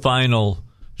was the final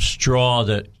straw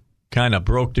that kind of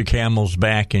broke the camel's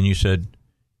back and you said,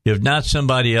 if not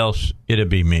somebody else, it'd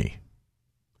be me?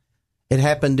 It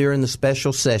happened during the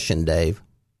special session, Dave.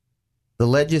 The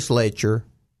legislature,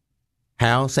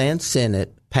 House and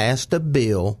Senate, passed a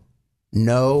bill,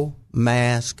 no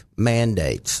mask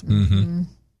mandates.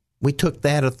 We took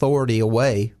that authority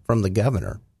away from the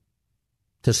governor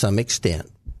to some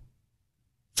extent.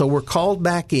 So we're called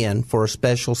back in for a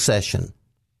special session,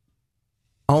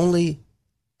 only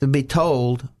to be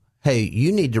told, hey,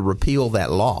 you need to repeal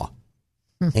that law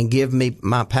and give me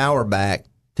my power back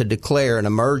to declare an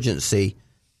emergency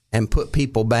and put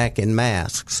people back in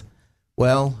masks.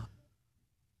 Well,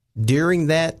 during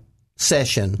that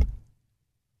session,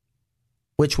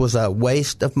 which was a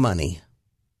waste of money,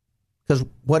 because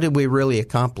what did we really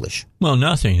accomplish? Well,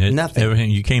 nothing. Nothing.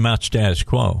 Everything. You came out status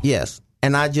quo. Yes.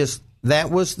 And that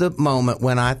was the moment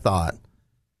when I thought,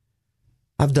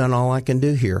 I've done all I can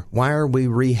do here. Why are we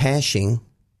rehashing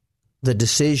the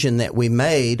decision that we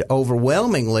made,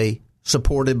 overwhelmingly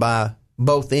supported by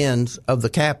both ends of the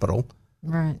Capitol?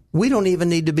 Right. We don't even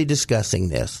need to be discussing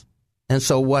this. And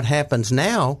so what happens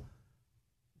now,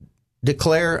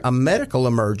 declare a medical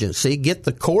emergency, get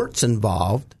the courts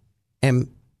involved,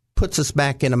 and puts us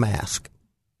back in a mask.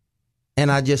 And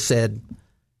I just said,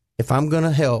 if I'm going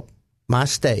to help my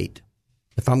state,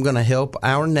 if I'm going to help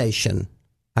our nation,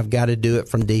 I've got to do it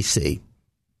from D.C.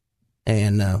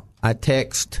 And I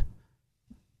text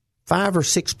 5 or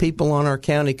 6 people on our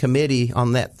county committee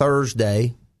on that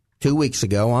Thursday, 2 weeks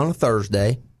ago, on a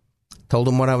Thursday, told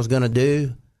them what I was going to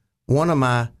do. One of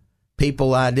my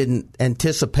people I didn't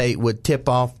anticipate would tip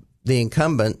off the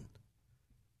incumbent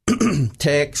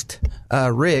text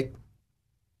Rick,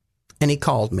 and he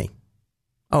called me.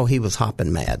 Oh, he was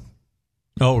hopping mad.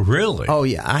 Oh, really? Oh,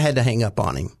 yeah. I had to hang up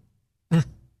on him.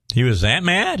 He was that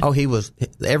mad? Oh, he was.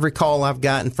 Every call I've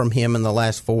gotten from him in the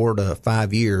last 4 to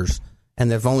 5 years, and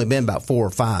there've only been about 4 or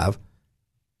 5,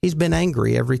 he's been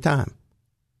angry every time.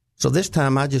 So this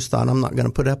time I just thought, I'm not going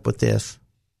to put up with this.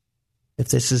 If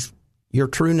this is your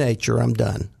true nature, I'm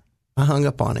done. I hung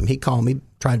up on him. He called me,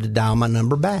 tried to dial my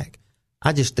number back.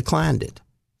 I just declined it.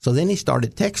 So then he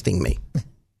started texting me,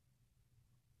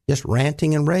 just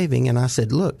ranting and raving. And I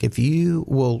said, look, if you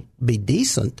will be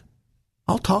decent,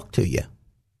 I'll talk to you.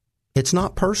 It's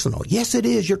not personal. Yes, it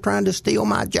is. You're trying to steal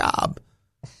my job.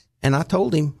 And I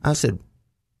told him, I said,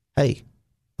 hey,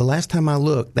 the last time I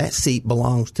looked, that seat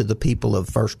belongs to the people of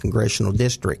 1st Congressional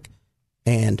District,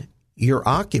 and you're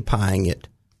occupying it,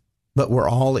 but we're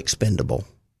all expendable.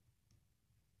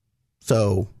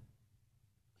 So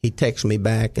he texted me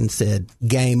back and said,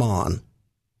 game on.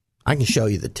 I can show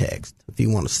you the text if you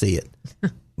want to see it.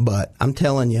 But I'm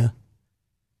telling you,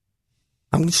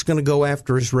 I'm just going to go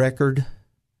after his record,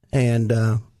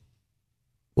 and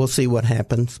we'll see what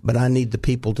happens. But I need the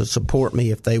people to support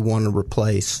me if they want to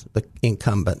replace the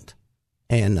incumbent.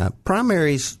 And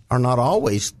primaries are not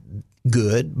always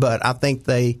good, but I think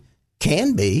they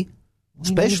can be,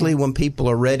 especially when people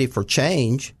are ready for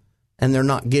change and they're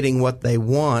not getting what they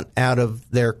want out of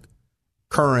their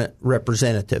current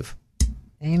representative.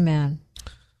 Amen.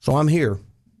 So I'm here.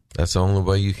 That's the only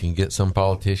way you can get some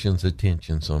politicians'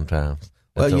 attention sometimes.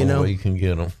 That's the only way you can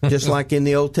get them. Just like in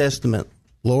the Old Testament,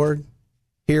 Lord,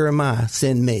 here am I,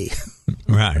 send me.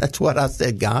 Right. That's what I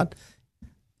said, God.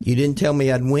 You didn't tell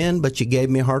me I'd win, but you gave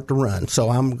me a heart to run, so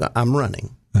I'm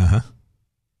running. Uh-huh.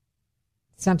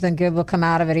 Something good will come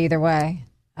out of it either way.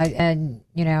 Something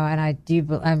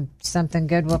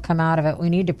good will come out of it. We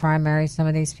need to primary some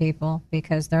of these people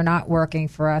because they're not working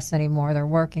for us anymore. They're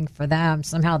working for them.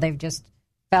 Somehow they've just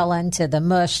fell into the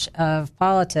mush of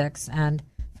politics and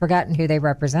forgotten who they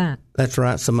represent. That's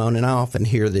right, Simone, and I often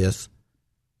hear this.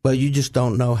 Well, you just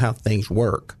don't know how things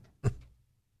work.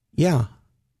 Yeah.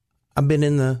 I've been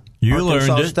in the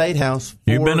Arkansas State House.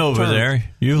 You've been over there.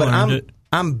 You learned it.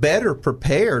 I'm better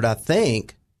prepared, I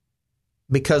think,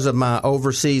 because of my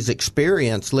overseas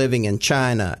experience living in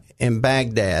China, in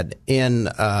Baghdad, in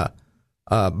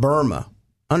Burma,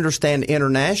 understand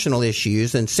international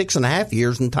issues, and 6.5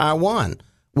 years in Taiwan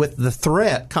with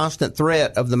the constant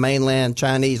threat of the mainland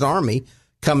Chinese army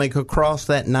coming across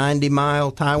that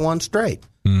 90-mile Taiwan Strait.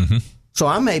 Mm-hmm. So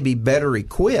I may be better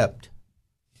equipped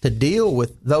to deal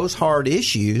with those hard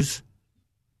issues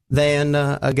than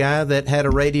a guy that had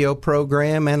a radio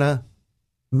program and a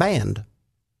band,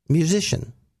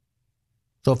 musician.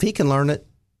 So if he can learn it,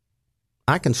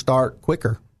 I can start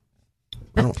quicker.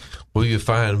 Well, you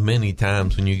find many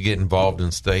times when you get involved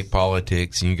in state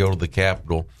politics and you go to the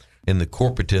Capitol and the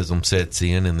corporatism sets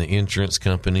in and the insurance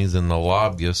companies and the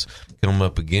lobbyists come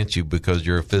up against you because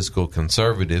you're a fiscal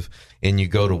conservative, and you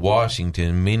go to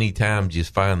Washington, many times you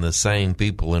find the same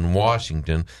people in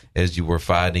Washington as you were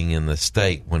fighting in the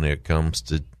state when it comes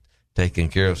to taking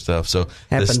care of stuff. So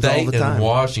the state in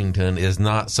Washington is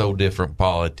not so different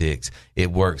politics.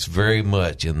 It works very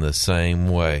much in the same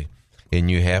way. And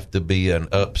you have to be an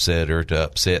upsetter to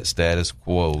upset status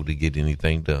quo to get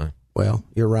anything done. Well,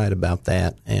 you're right about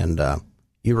that. And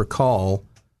you recall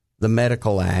the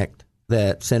Medical Act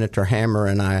that Senator Hammer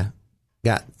and I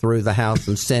got through the House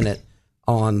and Senate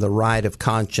on the right of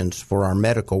conscience for our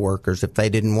medical workers. If they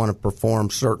didn't want to perform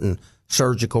certain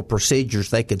surgical procedures,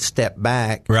 they could step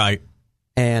back. Right.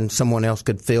 And someone else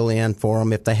could fill in for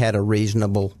them if they had a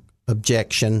reasonable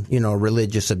objection, a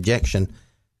religious objection.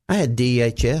 I had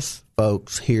DHS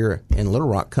folks here in Little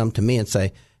Rock come to me and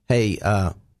say, hey,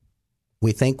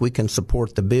 we think we can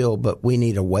support the bill, but we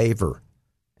need a waiver.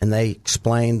 And they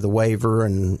explained the waiver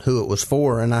and who it was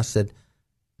for. And I said,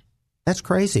 that's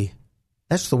crazy.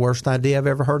 That's the worst idea I've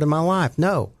ever heard in my life.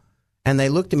 No. And they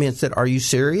looked at me and said, are you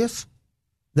serious?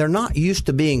 They're not used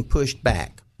to being pushed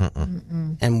back.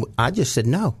 Mm-mm. And I just said,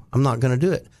 no, I'm not going to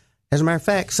do it. As a matter of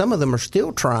fact, some of them are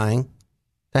still trying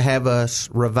to have us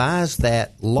revise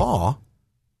that law.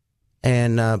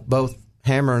 And both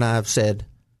Hammer and I have said,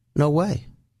 no way.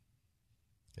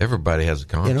 Everybody has a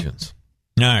conscience.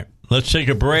 All right. Let's take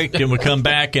a break, and we'll come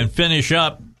back and finish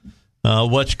up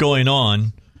what's going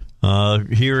on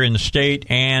here in the state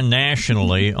and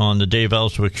nationally on the Dave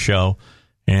Elswick Show.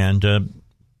 And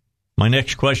my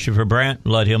next question for Brant,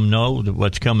 let him know that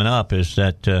what's coming up, is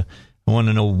that I want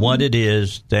to know what it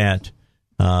is that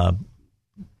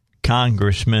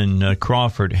Congressman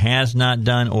Crawford has not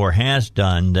done or has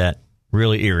done that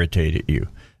really irritated you.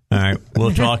 All right,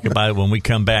 we'll talk about it when we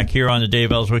come back here on the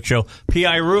Dave Elswick Show.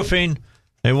 PI Roofing,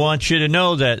 they want you to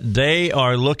know that they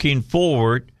are looking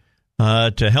forward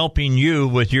to helping you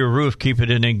with your roof, keep it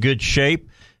in good shape.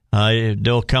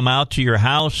 They'll come out to your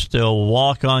house. They'll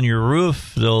walk on your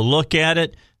roof. They'll look at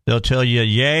it. They'll tell you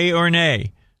yay or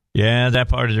nay. Yeah, that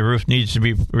part of the roof needs to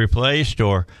be replaced,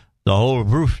 or the whole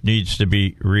roof needs to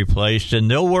be replaced. And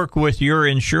they'll work with your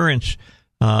insurance,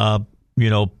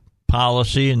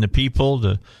 policy, and the people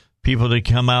that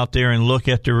come out there and look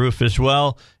at the roof as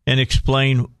well and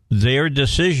explain their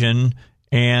decision.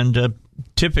 And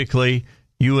typically,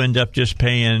 you end up just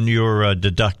paying your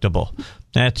deductible.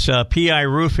 That's PI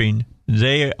Roofing.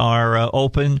 They are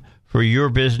open for your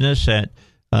business at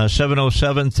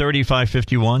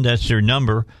 707-3551. That's their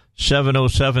number,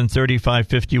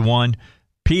 707-3551.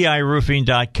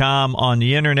 PIRoofing.com on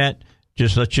the internet.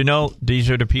 Just let you know,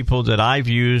 these are the people that I've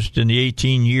used in the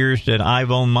 18 years that I've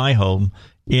owned my home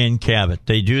in Cabot.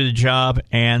 They do the job,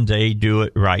 and they do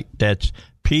it right. That's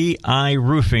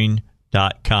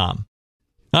PIRoofing.com.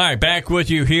 All right, back with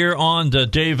you here on the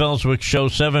Dave Elswick Show,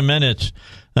 7 minutes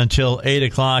until 8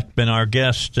 o'clock. And our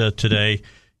guest today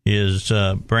is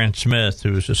Brant Smith,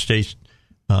 who is a state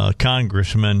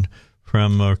congressman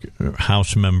from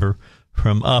House member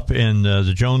from up in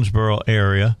the Jonesboro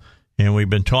area. And we've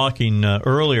been talking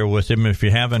earlier with him. If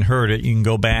you haven't heard it, you can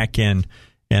go back and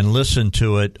listen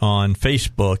to it on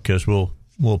Facebook, because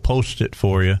we'll post it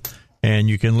for you. And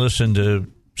you can listen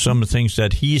to some of the things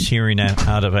that he's hearing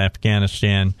out of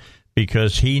Afghanistan,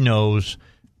 because he knows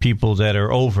people that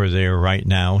are over there right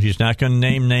now. He's not going to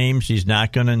name names. He's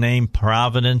not going to name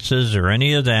providences or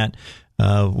any of that.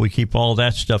 We keep all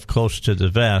that stuff close to the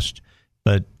vest,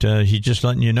 but he's just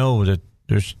letting you know that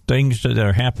there's things that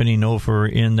are happening over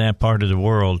in that part of the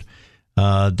world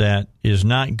that is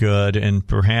not good, and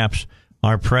perhaps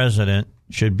our president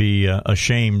should be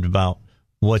ashamed about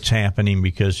what's happening,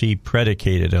 because he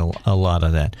predicated a lot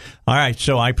of that. All right,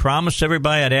 so I promised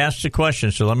everybody I'd ask the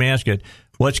question, so let me ask it.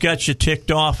 What's got you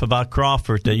ticked off about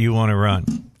Crawford that you want to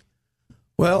run?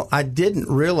 Well, I didn't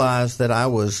realize that I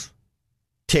was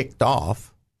ticked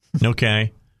off.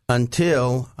 Okay.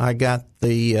 Until I got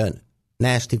the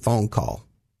nasty phone call.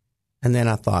 And then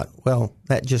I thought, well,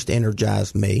 that just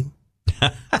energized me.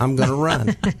 I'm going to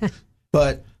run.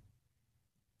 But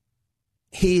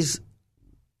he's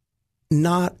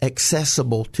not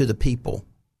accessible to the people.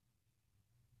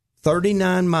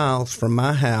 39 miles from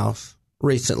my house,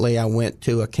 recently I went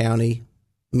to a county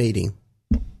meeting.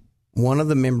 One of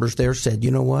the members there said,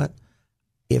 you know what?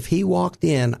 If he walked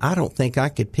in, I don't think I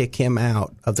could pick him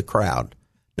out of the crowd.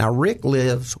 Now, Rick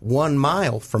lives 1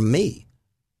 mile from me.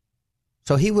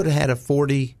 So he would have had a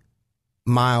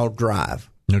 40-mile drive.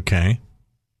 Okay.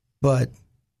 But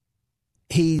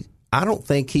I don't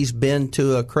think he's been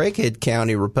to a Craighead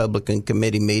County Republican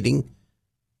Committee meeting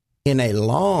in a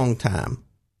long time.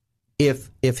 If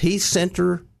he's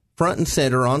front and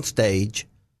center on stage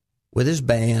with his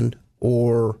band,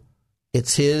 or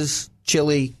it's his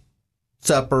chili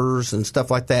suppers and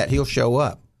stuff like that, he'll show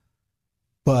up.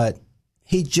 But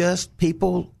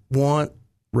people want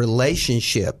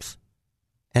relationships.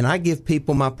 And I give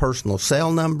people my personal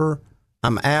cell number.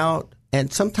 I'm out.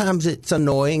 And sometimes it's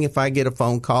annoying if I get a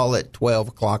phone call at 12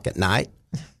 o'clock at night.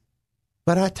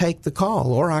 But I take the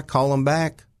call, or I call them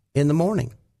back in the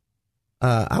morning.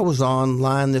 I was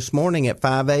online this morning at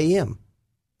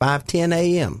 5:10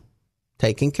 a.m.,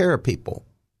 taking care of people.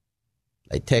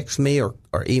 They text me or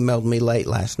emailed me late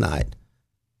last night.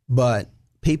 But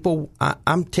people,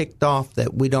 I'm ticked off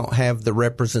that we don't have the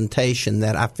representation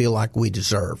that I feel like we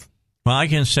deserve. Well, I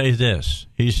can say this.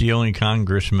 He's the only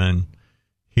congressman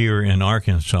here in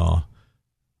Arkansas.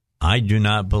 I do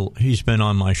not believe he's been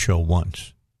on my show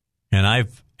once. And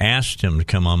I've asked him to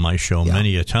come on my show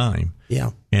many a time.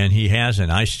 Yeah. And he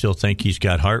hasn't. I still think he's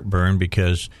got heartburn,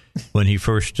 because when he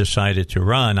first decided to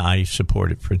run, I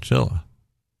supported Priscilla.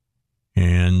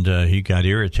 And he got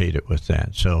irritated with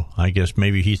that. So I guess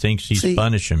maybe he thinks he's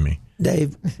punishing me.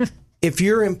 Dave, if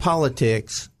you're in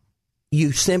politics,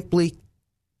 you simply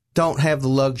don't have the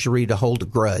luxury to hold a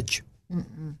grudge.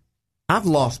 Mm-mm. I've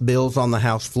lost bills on the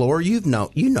House floor. You know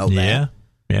that.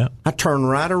 Yeah. I turn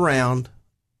right around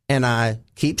and I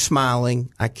keep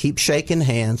smiling. I keep shaking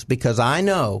hands, because I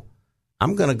know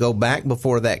I'm going to go back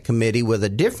before that committee with a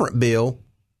different bill,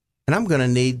 and I'm going to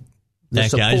need the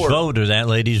support. That guy's vote or that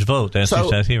lady's vote. That's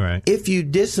exactly right. If you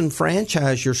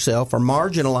disenfranchise yourself or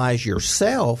marginalize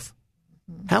yourself,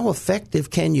 how effective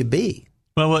can you be?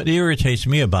 Well, what irritates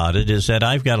me about it is that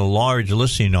I've got a large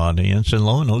listening audience in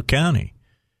Lonoke County,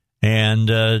 and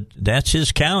that's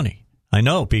his county. I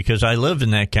know, because I live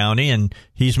in that county, and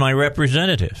he's my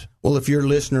representative. Well, if your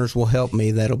listeners will help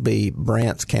me, that'll be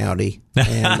Brant's County,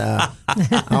 and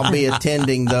I'll be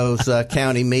attending those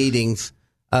county meetings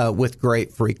with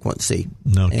great frequency.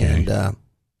 Okay. And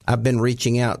I've been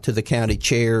reaching out to the county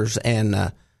chairs,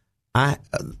 and a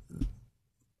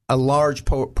large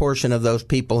portion of those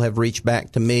people have reached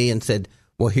back to me and said,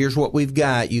 well, here's what we've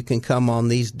got. You can come on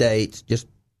these dates. Just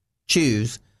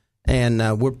choose.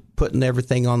 And we're putting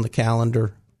everything on the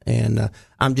calendar. And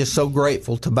I'm just so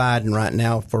grateful to Biden right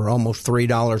now for almost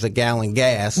 $3 a gallon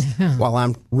gas while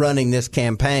I'm running this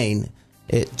campaign.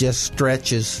 It just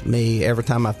stretches me every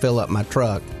time I fill up my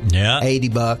truck. Yeah. $80,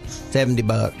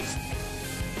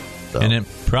 $70. So. And it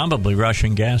probably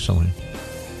Russian gasoline.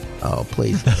 Oh,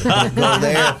 please don't go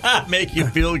there. Make you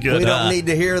feel good. We don't need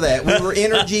to hear that. We were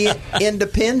energy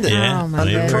independent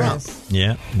under Trump.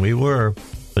 Yeah, we were.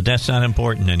 But that's not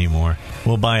important anymore.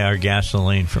 We'll buy our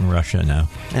gasoline from Russia now.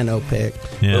 And OPEC.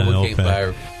 Yeah, but we OPEC. can't buy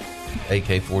our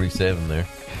AK-47 there.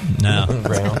 No.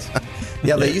 Rounds.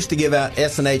 Yeah, they used to give out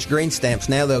S&H green stamps.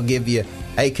 Now they'll give you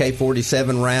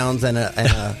AK-47 rounds and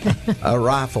a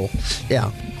rifle.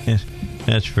 Yeah.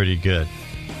 That's pretty good.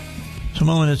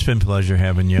 Simone, it's been a pleasure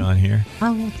having you on here.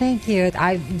 Oh, well, thank you.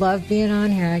 I love being on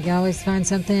here. I always find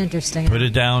something interesting. Put it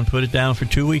down for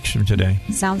 2 weeks from today.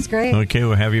 Sounds great. Okay,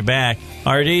 we'll have you back.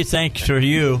 RD, thanks for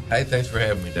you. Hey, thanks for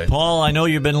having me, Dave. Paul, I know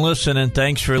you've been listening.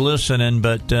 Thanks for listening,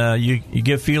 but you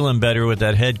get feeling better with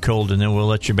that head cold, and then we'll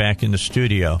let you back in the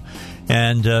studio.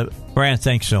 And Brant,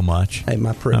 thanks so much. Hey,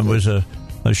 my privilege. It was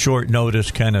a short notice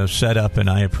kind of setup,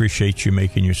 and I appreciate you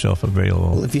making yourself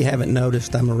available. Well, if you haven't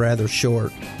noticed, I'm a rather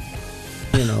short,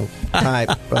 type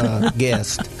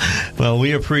guest. Well,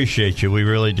 we appreciate you. We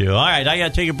really do. All right, I got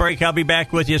to take a break. I'll be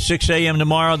back with you at 6 a.m.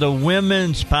 tomorrow. The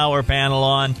Women's Power Panel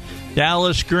on.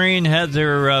 Dallas Green,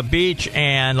 Heather Beach,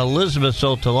 and Elizabeth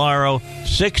Sotolaro,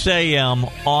 6 a.m.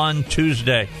 on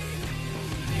Tuesday.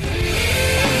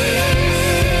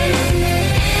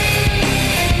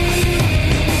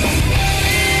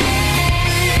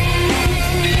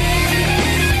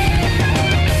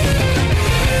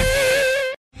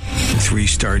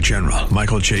 Three-star General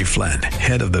Michael J. Flynn,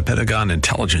 head of the Pentagon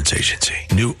Intelligence Agency,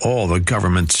 knew all the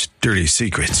government's dirty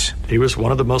secrets. He was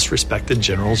one of the most respected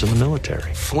generals in the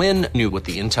military. Flynn knew what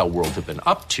the intel world had been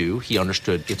up to. He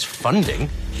understood its funding.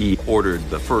 He ordered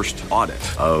the first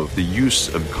audit of the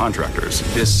use of contractors.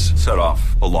 This set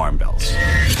off alarm bells.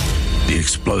 The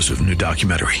explosive new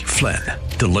documentary, Flynn,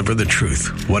 Deliver the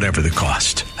Truth, Whatever the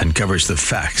Cost, uncovers the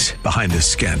facts behind this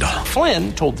scandal.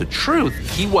 Flynn told the truth.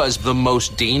 He was the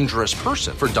most dangerous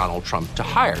person for Donald Trump to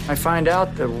hire. I find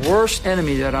out the worst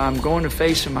enemy that I'm going to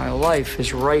face in my life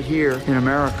is right here in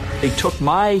America. They took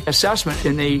my assessment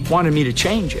and they wanted me to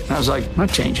change it. And I was like, I'm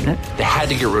not changing it. They had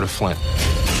to get rid of Flynn.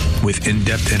 With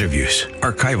in-depth interviews,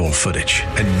 archival footage,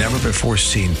 and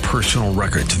never-before-seen personal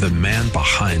records of the man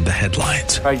behind the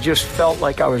headlines. I just felt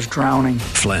like I was drowning.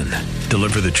 Flynn,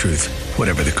 Deliver the Truth,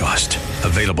 Whatever the Cost.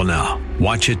 Available now.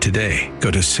 Watch it today.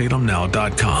 Go to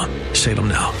salemnow.com.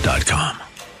 salemnow.com.